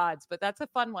 1,600 odds, but that's a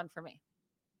fun one for me.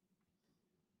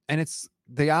 And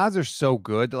the odds are so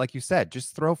good. Like you said,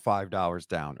 just throw $5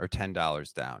 down or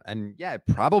 $10 down. And yeah, it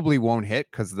probably won't hit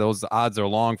because those odds are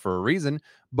long for a reason.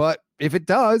 But if it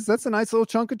does, that's a nice little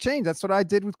chunk of change. That's what I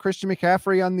did with Christian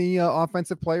McCaffrey on the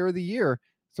Offensive Player of the Year.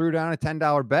 Threw down a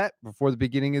 $10 bet before the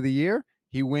beginning of the year.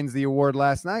 He wins the award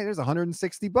last night. There's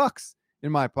 $160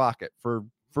 in my pocket for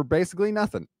basically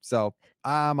nothing. So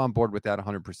I'm on board with that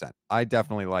 100%. I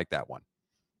definitely like that one.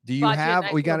 Do you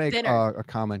we got a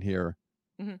comment here.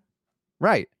 Mm-hmm.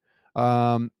 Right.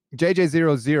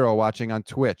 JJ00 watching on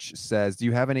Twitch says, do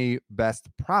you have any best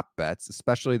prop bets,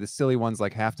 especially the silly ones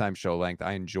like halftime show length?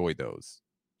 I enjoy those.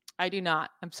 I do not.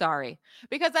 I'm sorry.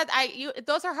 Because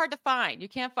those are hard to find. You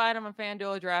can't find them on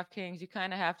FanDuel or DraftKings. You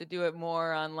kind of have to do it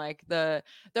more on like the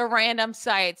random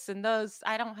sites, and those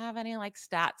I don't have any like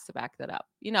stats to back that up.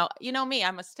 You know me,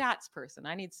 I'm a stats person.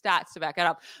 I need stats to back it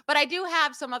up. But I do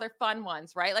have some other fun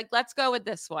ones, right? Like let's go with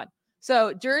this one.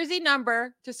 So jersey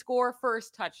number to score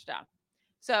first touchdown.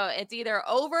 So it's either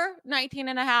over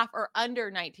 19.5 or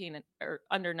under 19 or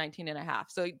under 19.5.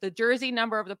 So the jersey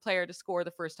number of the player to score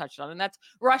the first touchdown, and that's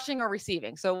rushing or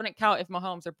receiving. So it wouldn't count if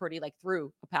Mahomes or Purdy like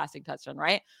threw a passing touchdown,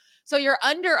 right? So your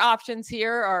under options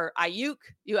here are Ayuk.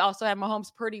 You also have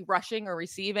Mahomes, Purdy rushing or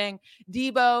receiving.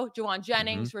 Debo, Juwan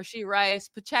Jennings, Rashee Rice,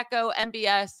 Pacheco,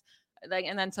 MBS,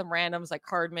 and then some randoms like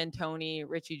Hardman, Tony,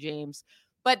 Richie James.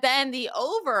 But then the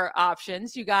over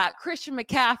options, you got Christian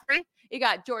McCaffrey, you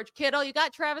got George Kittle, you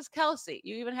got Travis Kelce.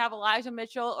 You even have Elijah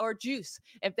Mitchell or Juice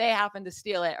if they happen to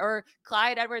steal it, or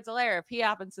Clyde Edwards-Helaire if he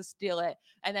happens to steal it,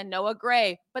 and then Noah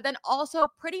Gray. But then also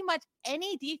pretty much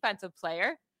any defensive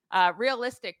player,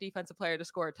 realistic defensive player to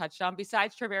score a touchdown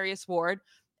besides Travarius Ward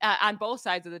on both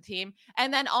sides of the team.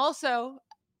 And then also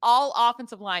all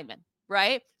offensive linemen.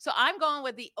 Right. So I'm going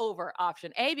with the over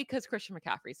option, because Christian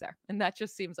McCaffrey's there, and that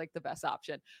just seems like the best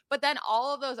option. But then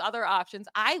all of those other options,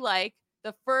 I like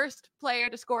the first player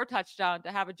to score a touchdown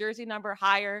to have a jersey number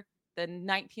higher than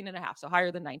 19.5. So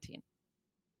higher than 19.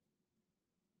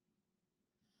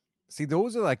 See,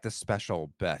 those are like the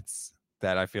special bets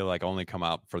that I feel like only come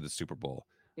out for the Super Bowl.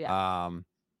 Yeah.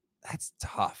 That's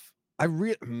tough. I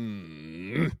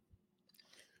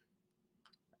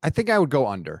think I would go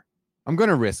under. I'm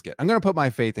going to risk it. I'm going to put my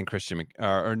faith in Christian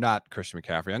or not Christian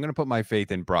McCaffrey. I'm going to put my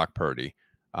faith in Brock Purdy.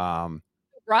 I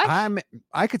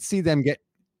could see them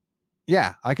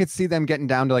I could see them getting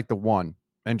down to like the 1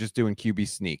 and just doing QB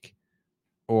sneak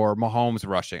or Mahomes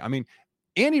rushing. I mean,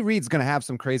 Andy Reid's going to have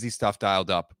some crazy stuff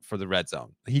dialed up for the red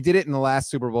zone. He did it in the last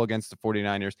Super Bowl against the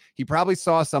 49ers. He probably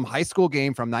saw some high school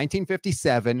game from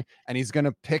 1957, and he's going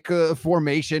to pick a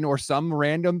formation or some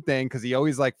random thing because he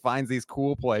always like finds these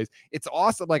cool plays. It's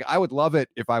awesome. Like, I would love it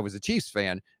if I was a Chiefs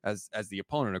fan. As the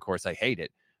opponent, of course, I hate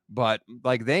it. But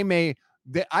like I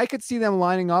could see them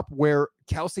lining up where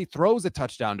Kelce throws a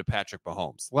touchdown to Patrick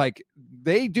Mahomes. Like,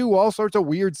 they do all sorts of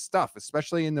weird stuff,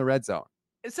 especially in the red zone.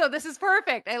 So this is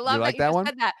perfect. I love that you just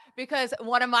said that, because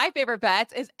one of my favorite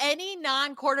bets is any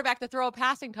non-quarterback to throw a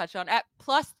passing touchdown at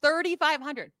plus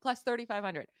 3,500.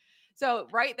 So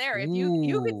right there, if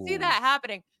you could see that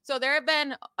happening. So there have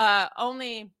been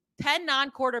only 10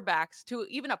 non-quarterbacks to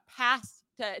even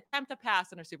attempt a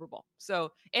pass in a Super Bowl.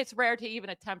 So it's rare to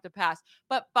even attempt a pass.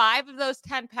 But 5 of those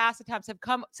 10 pass attempts have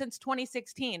come since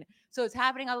 2016. So it's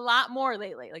happening a lot more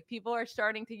lately. Like, people are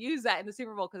starting to use that in the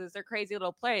Super Bowl because it's their crazy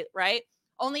little play, right?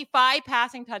 Only 5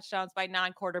 passing touchdowns by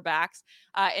non-quarterbacks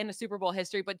in the Super Bowl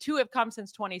history, but 2 have come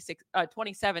since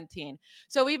 2017.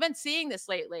 So we've been seeing this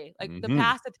lately, like the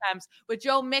pass attempts with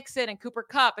Joe Mixon and Cooper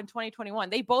Kupp in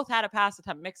 2021. They both had a pass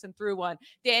attempt. Mixon threw one.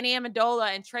 Danny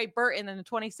Amendola and Trey Burton in the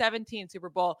 2017 Super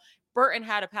Bowl. Burton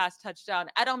had a pass touchdown.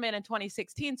 Edelman in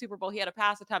 2016 Super Bowl, he had a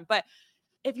pass attempt. But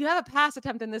if you have a pass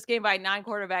attempt in this game by a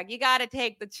non-quarterback, you got to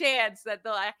take the chance that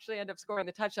they'll actually end up scoring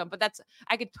the touchdown. But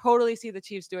I could totally see the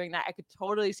Chiefs doing that. I could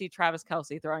totally see Travis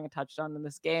Kelce throwing a touchdown in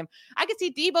this game. I could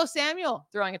see Deebo Samuel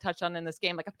throwing a touchdown in this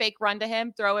game, like a fake run to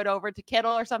him, throw it over to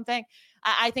Kittle or something.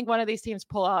 I think one of these teams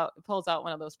pulls out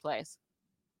one of those plays.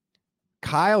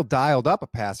 Kyle dialed up a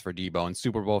pass for Deebo in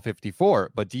Super Bowl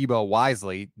 54, but Deebo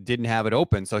wisely didn't have it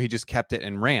open, so he just kept it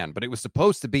and ran. But it was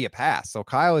supposed to be a pass. So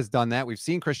Kyle has done that. We've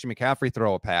seen Christian McCaffrey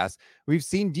throw a pass. We've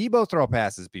seen Deebo throw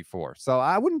passes before. So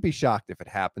I wouldn't be shocked if it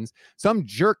happens. Some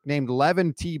jerk named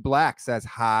Levin T. Black says,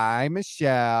 "Hi,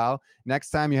 Michelle.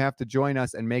 Next time you have to join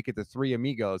us and make it the Three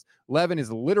Amigos." Levin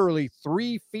is literally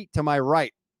 3 feet to my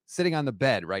right, sitting on the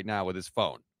bed right now with his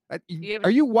phone. Are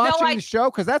you watching the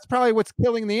show? Because that's probably what's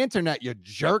killing the internet, you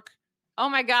jerk. Oh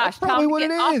my gosh. That's probably what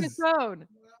it off is. his phone.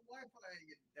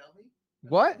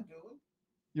 What?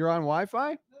 You're on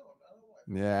Wi-Fi?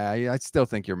 Yeah, I still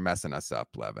think you're messing us up,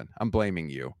 Levin. I'm blaming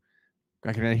you.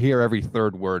 I can hear every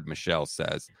third word Michelle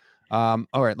says. All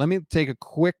right, let me take a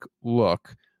quick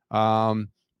look.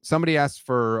 Somebody asked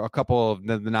for a couple of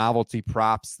the novelty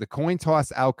props. The coin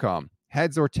toss outcome.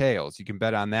 Heads or tails? You can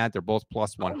bet on that. They're both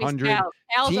plus 100.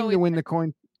 Team to win the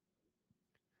coin.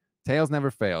 Tails never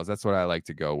fails. That's what I like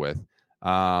to go with.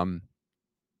 You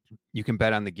can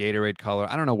bet on the Gatorade color.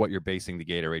 I don't know what you're basing the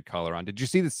Gatorade color on. Did you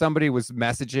see that somebody was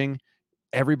messaging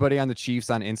everybody on the Chiefs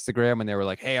on Instagram and they were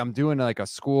like, "Hey, I'm doing like a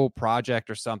school project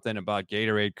or something about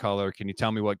Gatorade color. Can you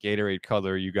tell me what Gatorade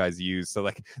color you guys use?" So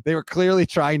like, they were clearly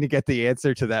trying to get the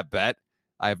answer to that bet.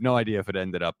 I have no idea if it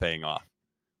ended up paying off.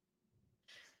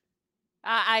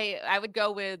 I would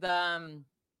go with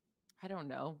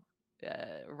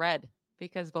red,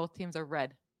 because both teams are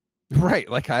red. Right,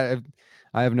 like I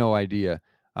have no idea.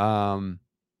 This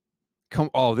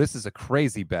is a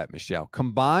crazy bet, Michelle.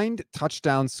 Combined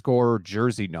touchdown scorer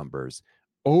jersey numbers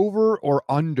over or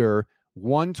under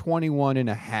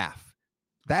 121.5.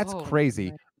 That's crazy.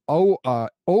 Man.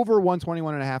 Over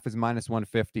 121.5 is minus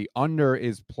 150. Under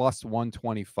is plus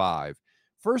 125.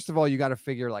 First of all, you got to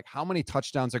figure like how many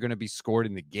touchdowns are going to be scored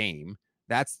in the game.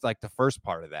 That's like the first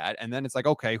part of that. And then it's like,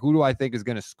 okay, who do I think is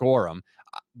going to score them?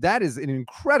 That is an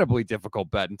incredibly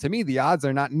difficult bet. And to me, the odds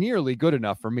are not nearly good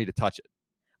enough for me to touch it.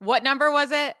 What number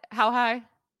was it? How high?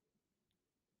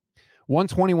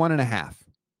 121.5.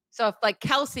 So if like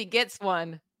Kelce gets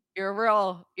one, You're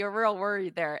real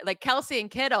worried there. Like Kelsey and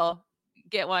Kittle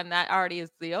get one that already is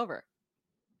the over.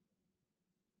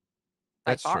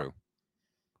 That's true.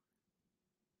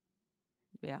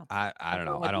 Yeah. I don't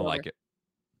know. I the don't over. like it.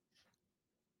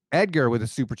 Edgar with a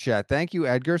super chat. Thank you,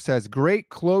 Edgar. Says, great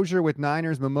closure with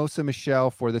Niners Mimosa Michelle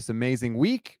for this amazing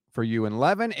week for you and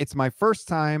Levin. It's my first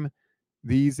time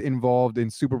these involved in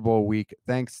Super Bowl week.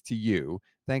 Thanks to you.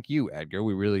 Thank you, Edgar.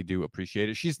 We really do appreciate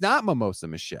it. She's not Mimosa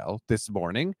Michelle this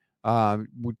morning.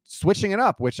 Switching it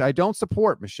up, which I don't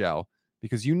support, Michelle,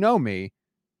 because you know me.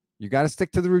 You got to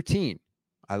stick to the routine.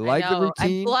 I like the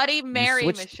routine. I'm Bloody Mary,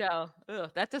 Michelle.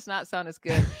 Ugh, that does not sound as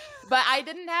good. But I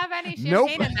didn't have any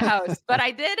champagne in the house. But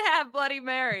I did have Bloody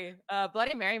Mary.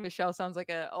 Bloody Mary, Michelle sounds like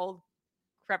an old,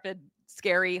 decrepit,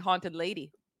 scary, haunted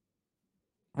lady.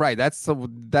 Right. That's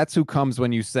who comes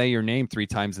when you say your name 3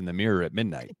 times in the mirror at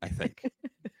midnight, I think.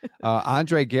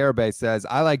 Andre Garibay says,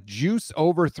 I like Juice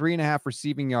over 3.5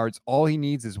 receiving yards. All he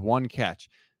needs is 1 catch.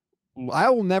 I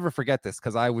will never forget this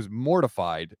because I was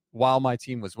mortified while my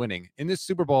team was winning. In this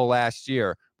Super Bowl last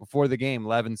year, before the game,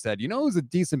 Levin said, you know who's a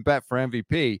decent bet for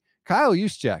MVP? Kyle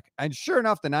Juszczyk. And sure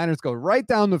enough, the Niners go right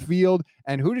down the field.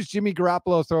 And who does Jimmy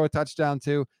Garoppolo throw a touchdown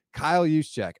to? Kyle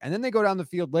Juszczyk. And then they go down the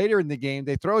field later in the game.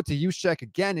 They throw it to Juszczyk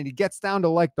again, and he gets down to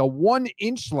like the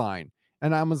 1-inch line.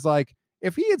 And I was like,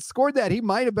 if he had scored that, he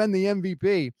might have been the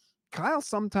MVP. Kyle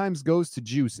sometimes goes to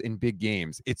juice in big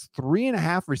games. It's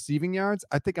 3.5 receiving yards.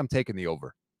 I think I'm taking the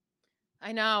over.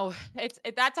 I know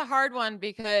that's a hard one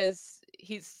because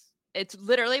it's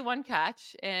literally 1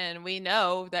 catch and we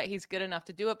know that he's good enough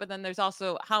to do it. But then there's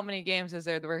also how many games is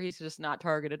there where he's just not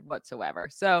targeted whatsoever.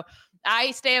 So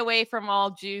I stay away from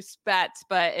all juice bets,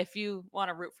 but if you want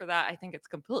to root for that, I think it's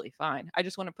completely fine. I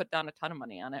just want to put down a ton of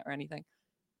money on it or anything.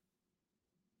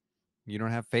 You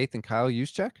don't have faith in Kyle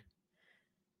Juszczyk?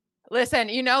 Listen,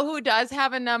 you know who does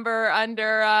have a number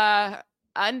under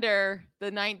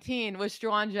the 19 was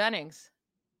Juwan Jennings.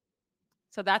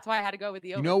 So that's why I had to go with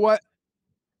the over. You know what?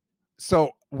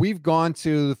 So we've gone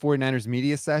to the 49ers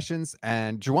media sessions,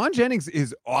 and Juwan Jennings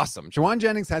is awesome. Juwan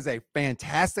Jennings has a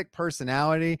fantastic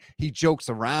personality. He jokes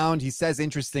around. He says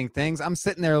interesting things. I'm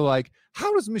sitting there like,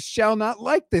 how does Michelle not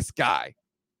like this guy?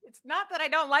 It's not that I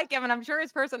don't like him, and I'm sure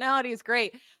his personality is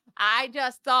great. I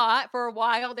just thought for a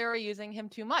while they were using him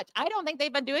too much. I don't think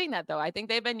they've been doing that, though. I think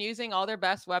they've been using all their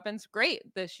best weapons great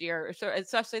this year, so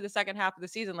especially the second half of the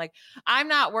season. Like, I'm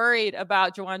not worried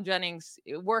about Juwan Jennings'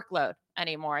 workload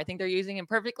anymore. I think they're using him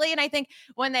perfectly, and I think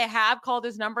when they have called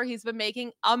his number, he's been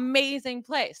making amazing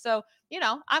plays. So,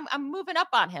 I'm moving up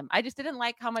on him. I just didn't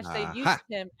like how much they used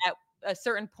him at a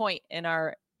certain point in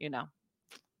our,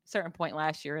 certain point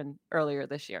last year and earlier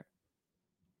this year.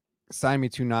 Sign Me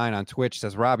 29 on Twitch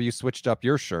says, Rob, you switched up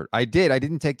your shirt. I did. I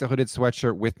didn't take the hooded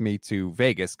sweatshirt with me to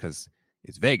Vegas because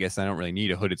it's Vegas. I don't really need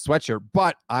a hooded sweatshirt,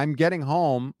 but I'm getting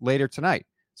home later tonight.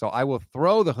 So I will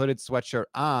throw the hooded sweatshirt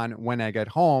on when I get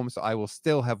home. So I will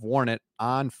still have worn it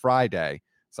on Friday.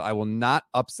 So I will not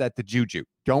upset the juju.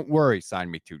 Don't worry, Sign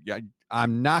Me 2.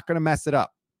 I'm not going to mess it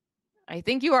up. I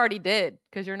think you already did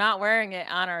because you're not wearing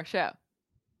it on our show.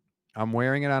 I'm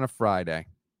wearing it on a Friday.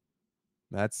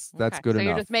 That's good enough. So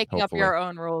you're just making up your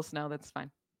own rules now. That's fine.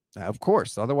 Of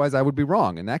course. Otherwise, I would be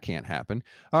wrong, and that can't happen.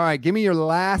 All right. Give me your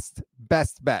last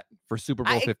best bet for Super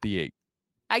Bowl 58.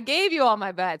 I gave you all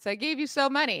my bets. I gave you so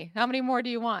many. How many more do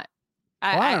you want?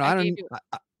 I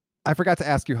forgot to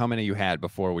ask you how many you had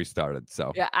before we started.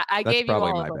 So yeah, I gave you all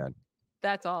of them. Probably my bad.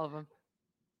 That's all of them.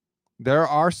 There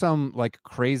are some like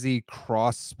crazy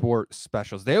cross sport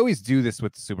specials. They always do this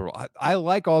with the Super Bowl. I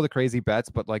like all the crazy bets,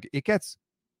 but like it gets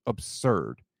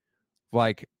absurd.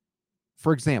 Like,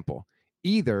 for example,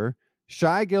 either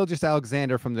Shai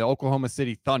Gilgeous-Alexander from the Oklahoma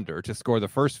City Thunder to score the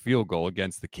first field goal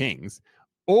against the Kings,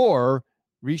 or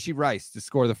Rishi Rice to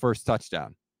score the first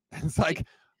touchdown. And it's like,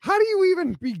 how do you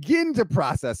even begin to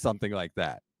process something like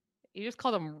that? You just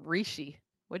called him Rishi.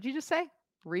 What'd you just say?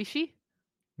 Rishi?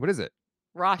 What is it?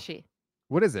 Rashi.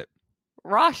 What is it?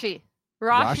 Rashi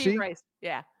Rice.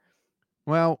 Yeah.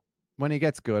 Well, when he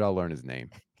gets good, I'll learn his name.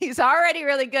 He's already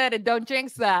really good, and don't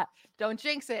jinx that. Don't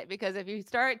jinx it, because if you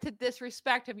start to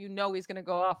disrespect him, he's going to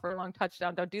go off for a long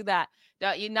touchdown. Don't do that.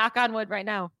 You knock on wood right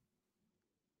now.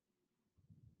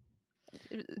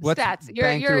 Stats. Your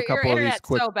internet's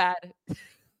so bad.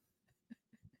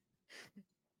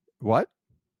 What?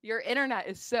 Your internet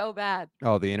is so bad.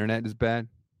 Oh, the internet is bad?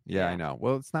 Yeah, I know.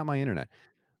 Well, it's not my internet.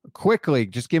 Quickly,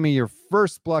 just give me your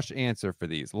first blush answer for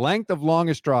these. Length of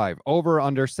longest drive, over or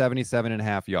under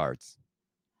 77.5 yards?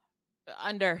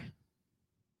 Under.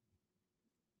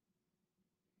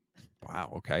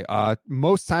 Wow, okay.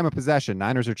 Most time of possession,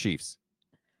 Niners or Chiefs?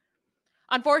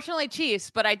 Unfortunately, Chiefs,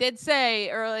 but I did say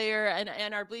earlier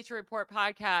in our Bleacher Report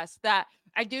podcast that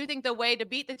I do think the way to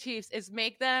beat the Chiefs is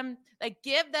give them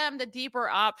the deeper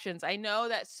options. I know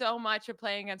that so much of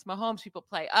playing against Mahomes, people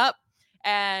play up,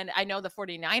 and I know the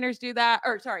 49ers do that,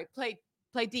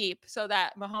 play deep so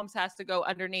that Mahomes has to go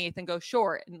underneath and go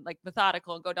short and like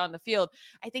methodical and go down the field.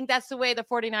 I think that's the way the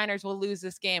 49ers will lose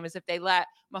this game, is if they let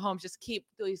Mahomes just keep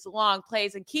these long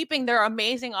plays and keeping their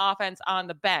amazing offense on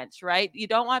the bench, right? You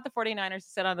don't want the 49ers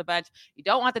to sit on the bench. You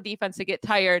don't want the defense to get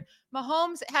tired.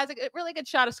 Mahomes has a really good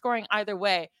shot of scoring either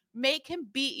way. Make him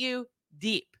beat you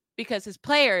deep because his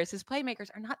playmakers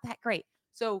are not that great.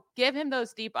 So give him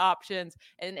those deep options.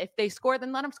 And if they score,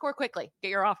 then let them score quickly. Get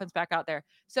your offense back out there.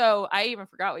 So I even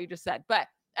forgot what you just said. But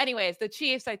anyways, the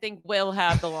Chiefs, I think, will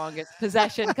have the longest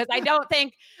possession because I don't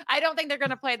think they're going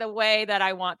to play the way that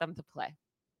I want them to play.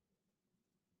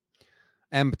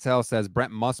 M. Patel says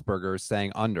Brent Musburger is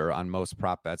saying under on most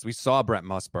prop bets. We saw Brent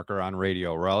Musburger on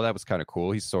Radio Row. That was kind of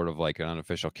cool. He's sort of like an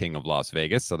unofficial king of Las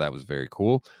Vegas. So that was very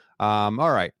cool. All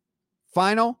right.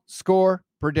 Final score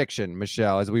prediction,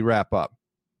 Michelle, as we wrap up.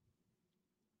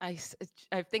 I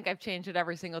think I've changed it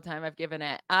every single time I've given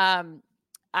it. I'm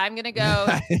going to go.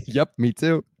 Yep, me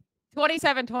too.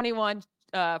 27-21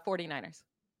 49ers.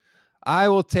 I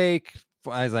will take,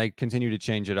 as I continue to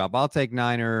change it up, I'll take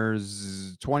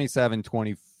Niners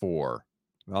 27-24.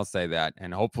 I'll say that.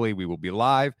 And hopefully we will be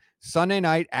live Sunday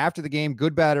night after the game,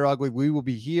 good, bad, or ugly. We will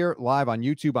be here live on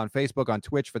YouTube, on Facebook, on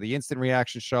Twitch for the instant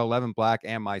reaction show, Levin Black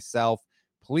and myself.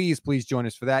 Please join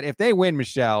us for that. If they win,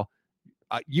 Michelle,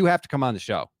 you have to come on the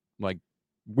show. Like,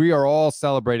 we are all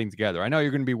celebrating together. I know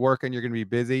you're going to be working. You're going to be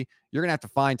busy. You're going to have to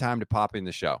find time to pop in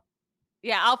the show.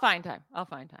 Yeah, I'll find time.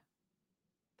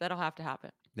 That'll have to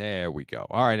happen. There we go.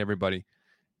 All right, everybody.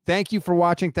 Thank you for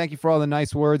watching. Thank you for all the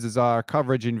nice words as our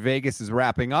coverage in Vegas is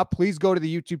wrapping up. Please go to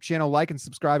the YouTube channel, like and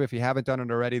subscribe if you haven't done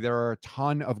it already. There are a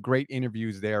ton of great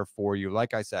interviews there for you.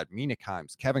 Like I said, Mina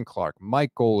Kimes, Kevin Clark,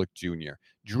 Mike Golick Jr.,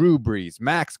 Drew Brees,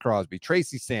 Max Crosby,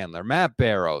 Tracy Sandler, Matt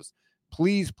Barrows.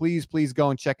 Please go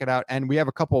and check it out. And we have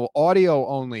a couple of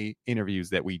audio-only interviews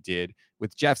that we did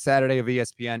with Jeff Saturday of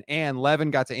ESPN, and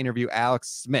Levin got to interview Alex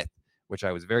Smith, which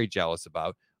I was very jealous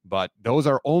about. But those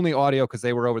are only audio because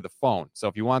they were over the phone. So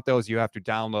if you want those, you have to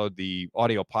download the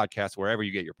audio podcast wherever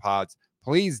you get your pods.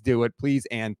 Please do it. Please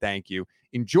and thank you.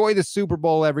 Enjoy the Super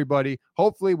Bowl, everybody.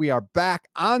 Hopefully we are back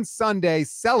on Sunday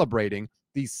celebrating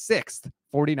the 6th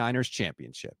 49ers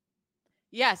championship.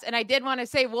 Yes, and I did want to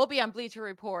say we'll be on Bleacher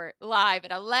Report live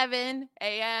at 11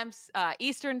 a.m.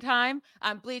 Eastern time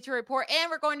on Bleacher Report, and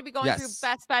we're going to be going through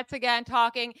best bets again,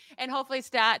 talking, and hopefully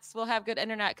Stats will have good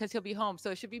internet because he'll be home,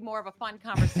 so it should be more of a fun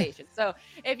conversation. So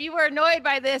if you were annoyed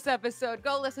by this episode,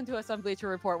 go listen to us on Bleacher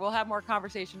Report. We'll have more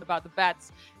conversation about the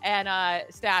bets, and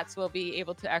Stats will be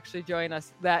able to actually join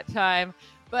us that time.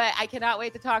 But I cannot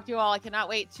wait to talk to you all. I cannot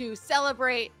wait to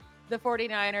celebrate the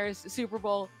 49ers Super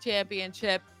Bowl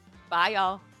championship. Bye,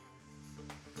 y'all.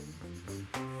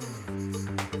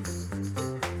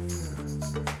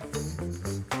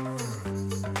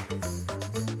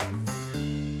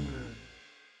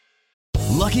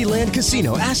 Lucky Land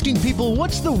Casino, asking people,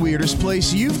 what's the weirdest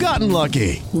place you've gotten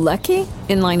lucky? Lucky?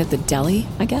 In line at the deli,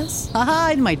 I guess?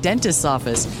 Aha, in my dentist's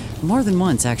office. More than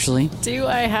once, actually. Do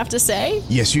I have to say?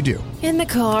 Yes, you do. In the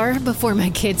car before my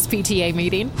kids' PTA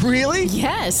meeting. Really?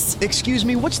 Yes. Excuse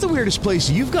me, what's the weirdest place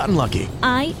you've gotten lucky?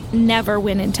 I never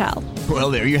win and tell.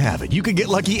 Well, there you have it. You can get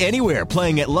lucky anywhere,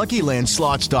 playing at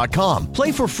LuckyLandSlots.com.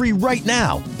 Play for free right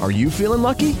now. Are you feeling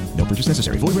lucky? No purchase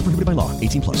necessary. Void where prohibited by law.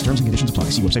 18+. Terms and conditions apply.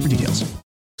 See website for details.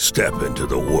 Step into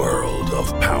the world of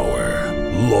power,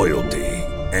 loyalty,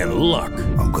 and luck.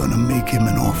 I'm gonna make him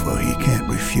an offer he can't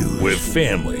refuse. With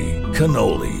family,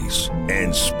 cannolis,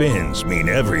 and spins mean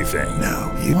everything.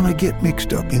 Now, you wanna get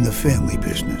mixed up in the family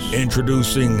business.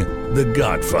 Introducing The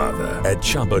Godfather at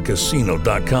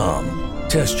ChumbaCasino.com.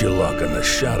 Test your luck in the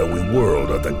shadowy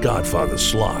world of The Godfather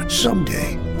slot.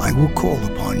 Someday, I will call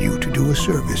upon you to do a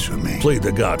service for me. Play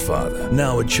The Godfather,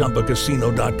 now at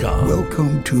ChumbaCasino.com.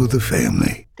 Welcome to the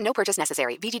family. No purchase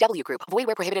necessary. VGW Group. Void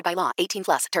where prohibited by law.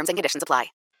 18+. Terms and conditions apply.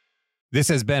 This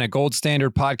has been a Gold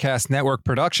Standard Podcast Network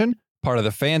production, part of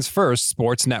the Fans First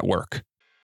Sports Network.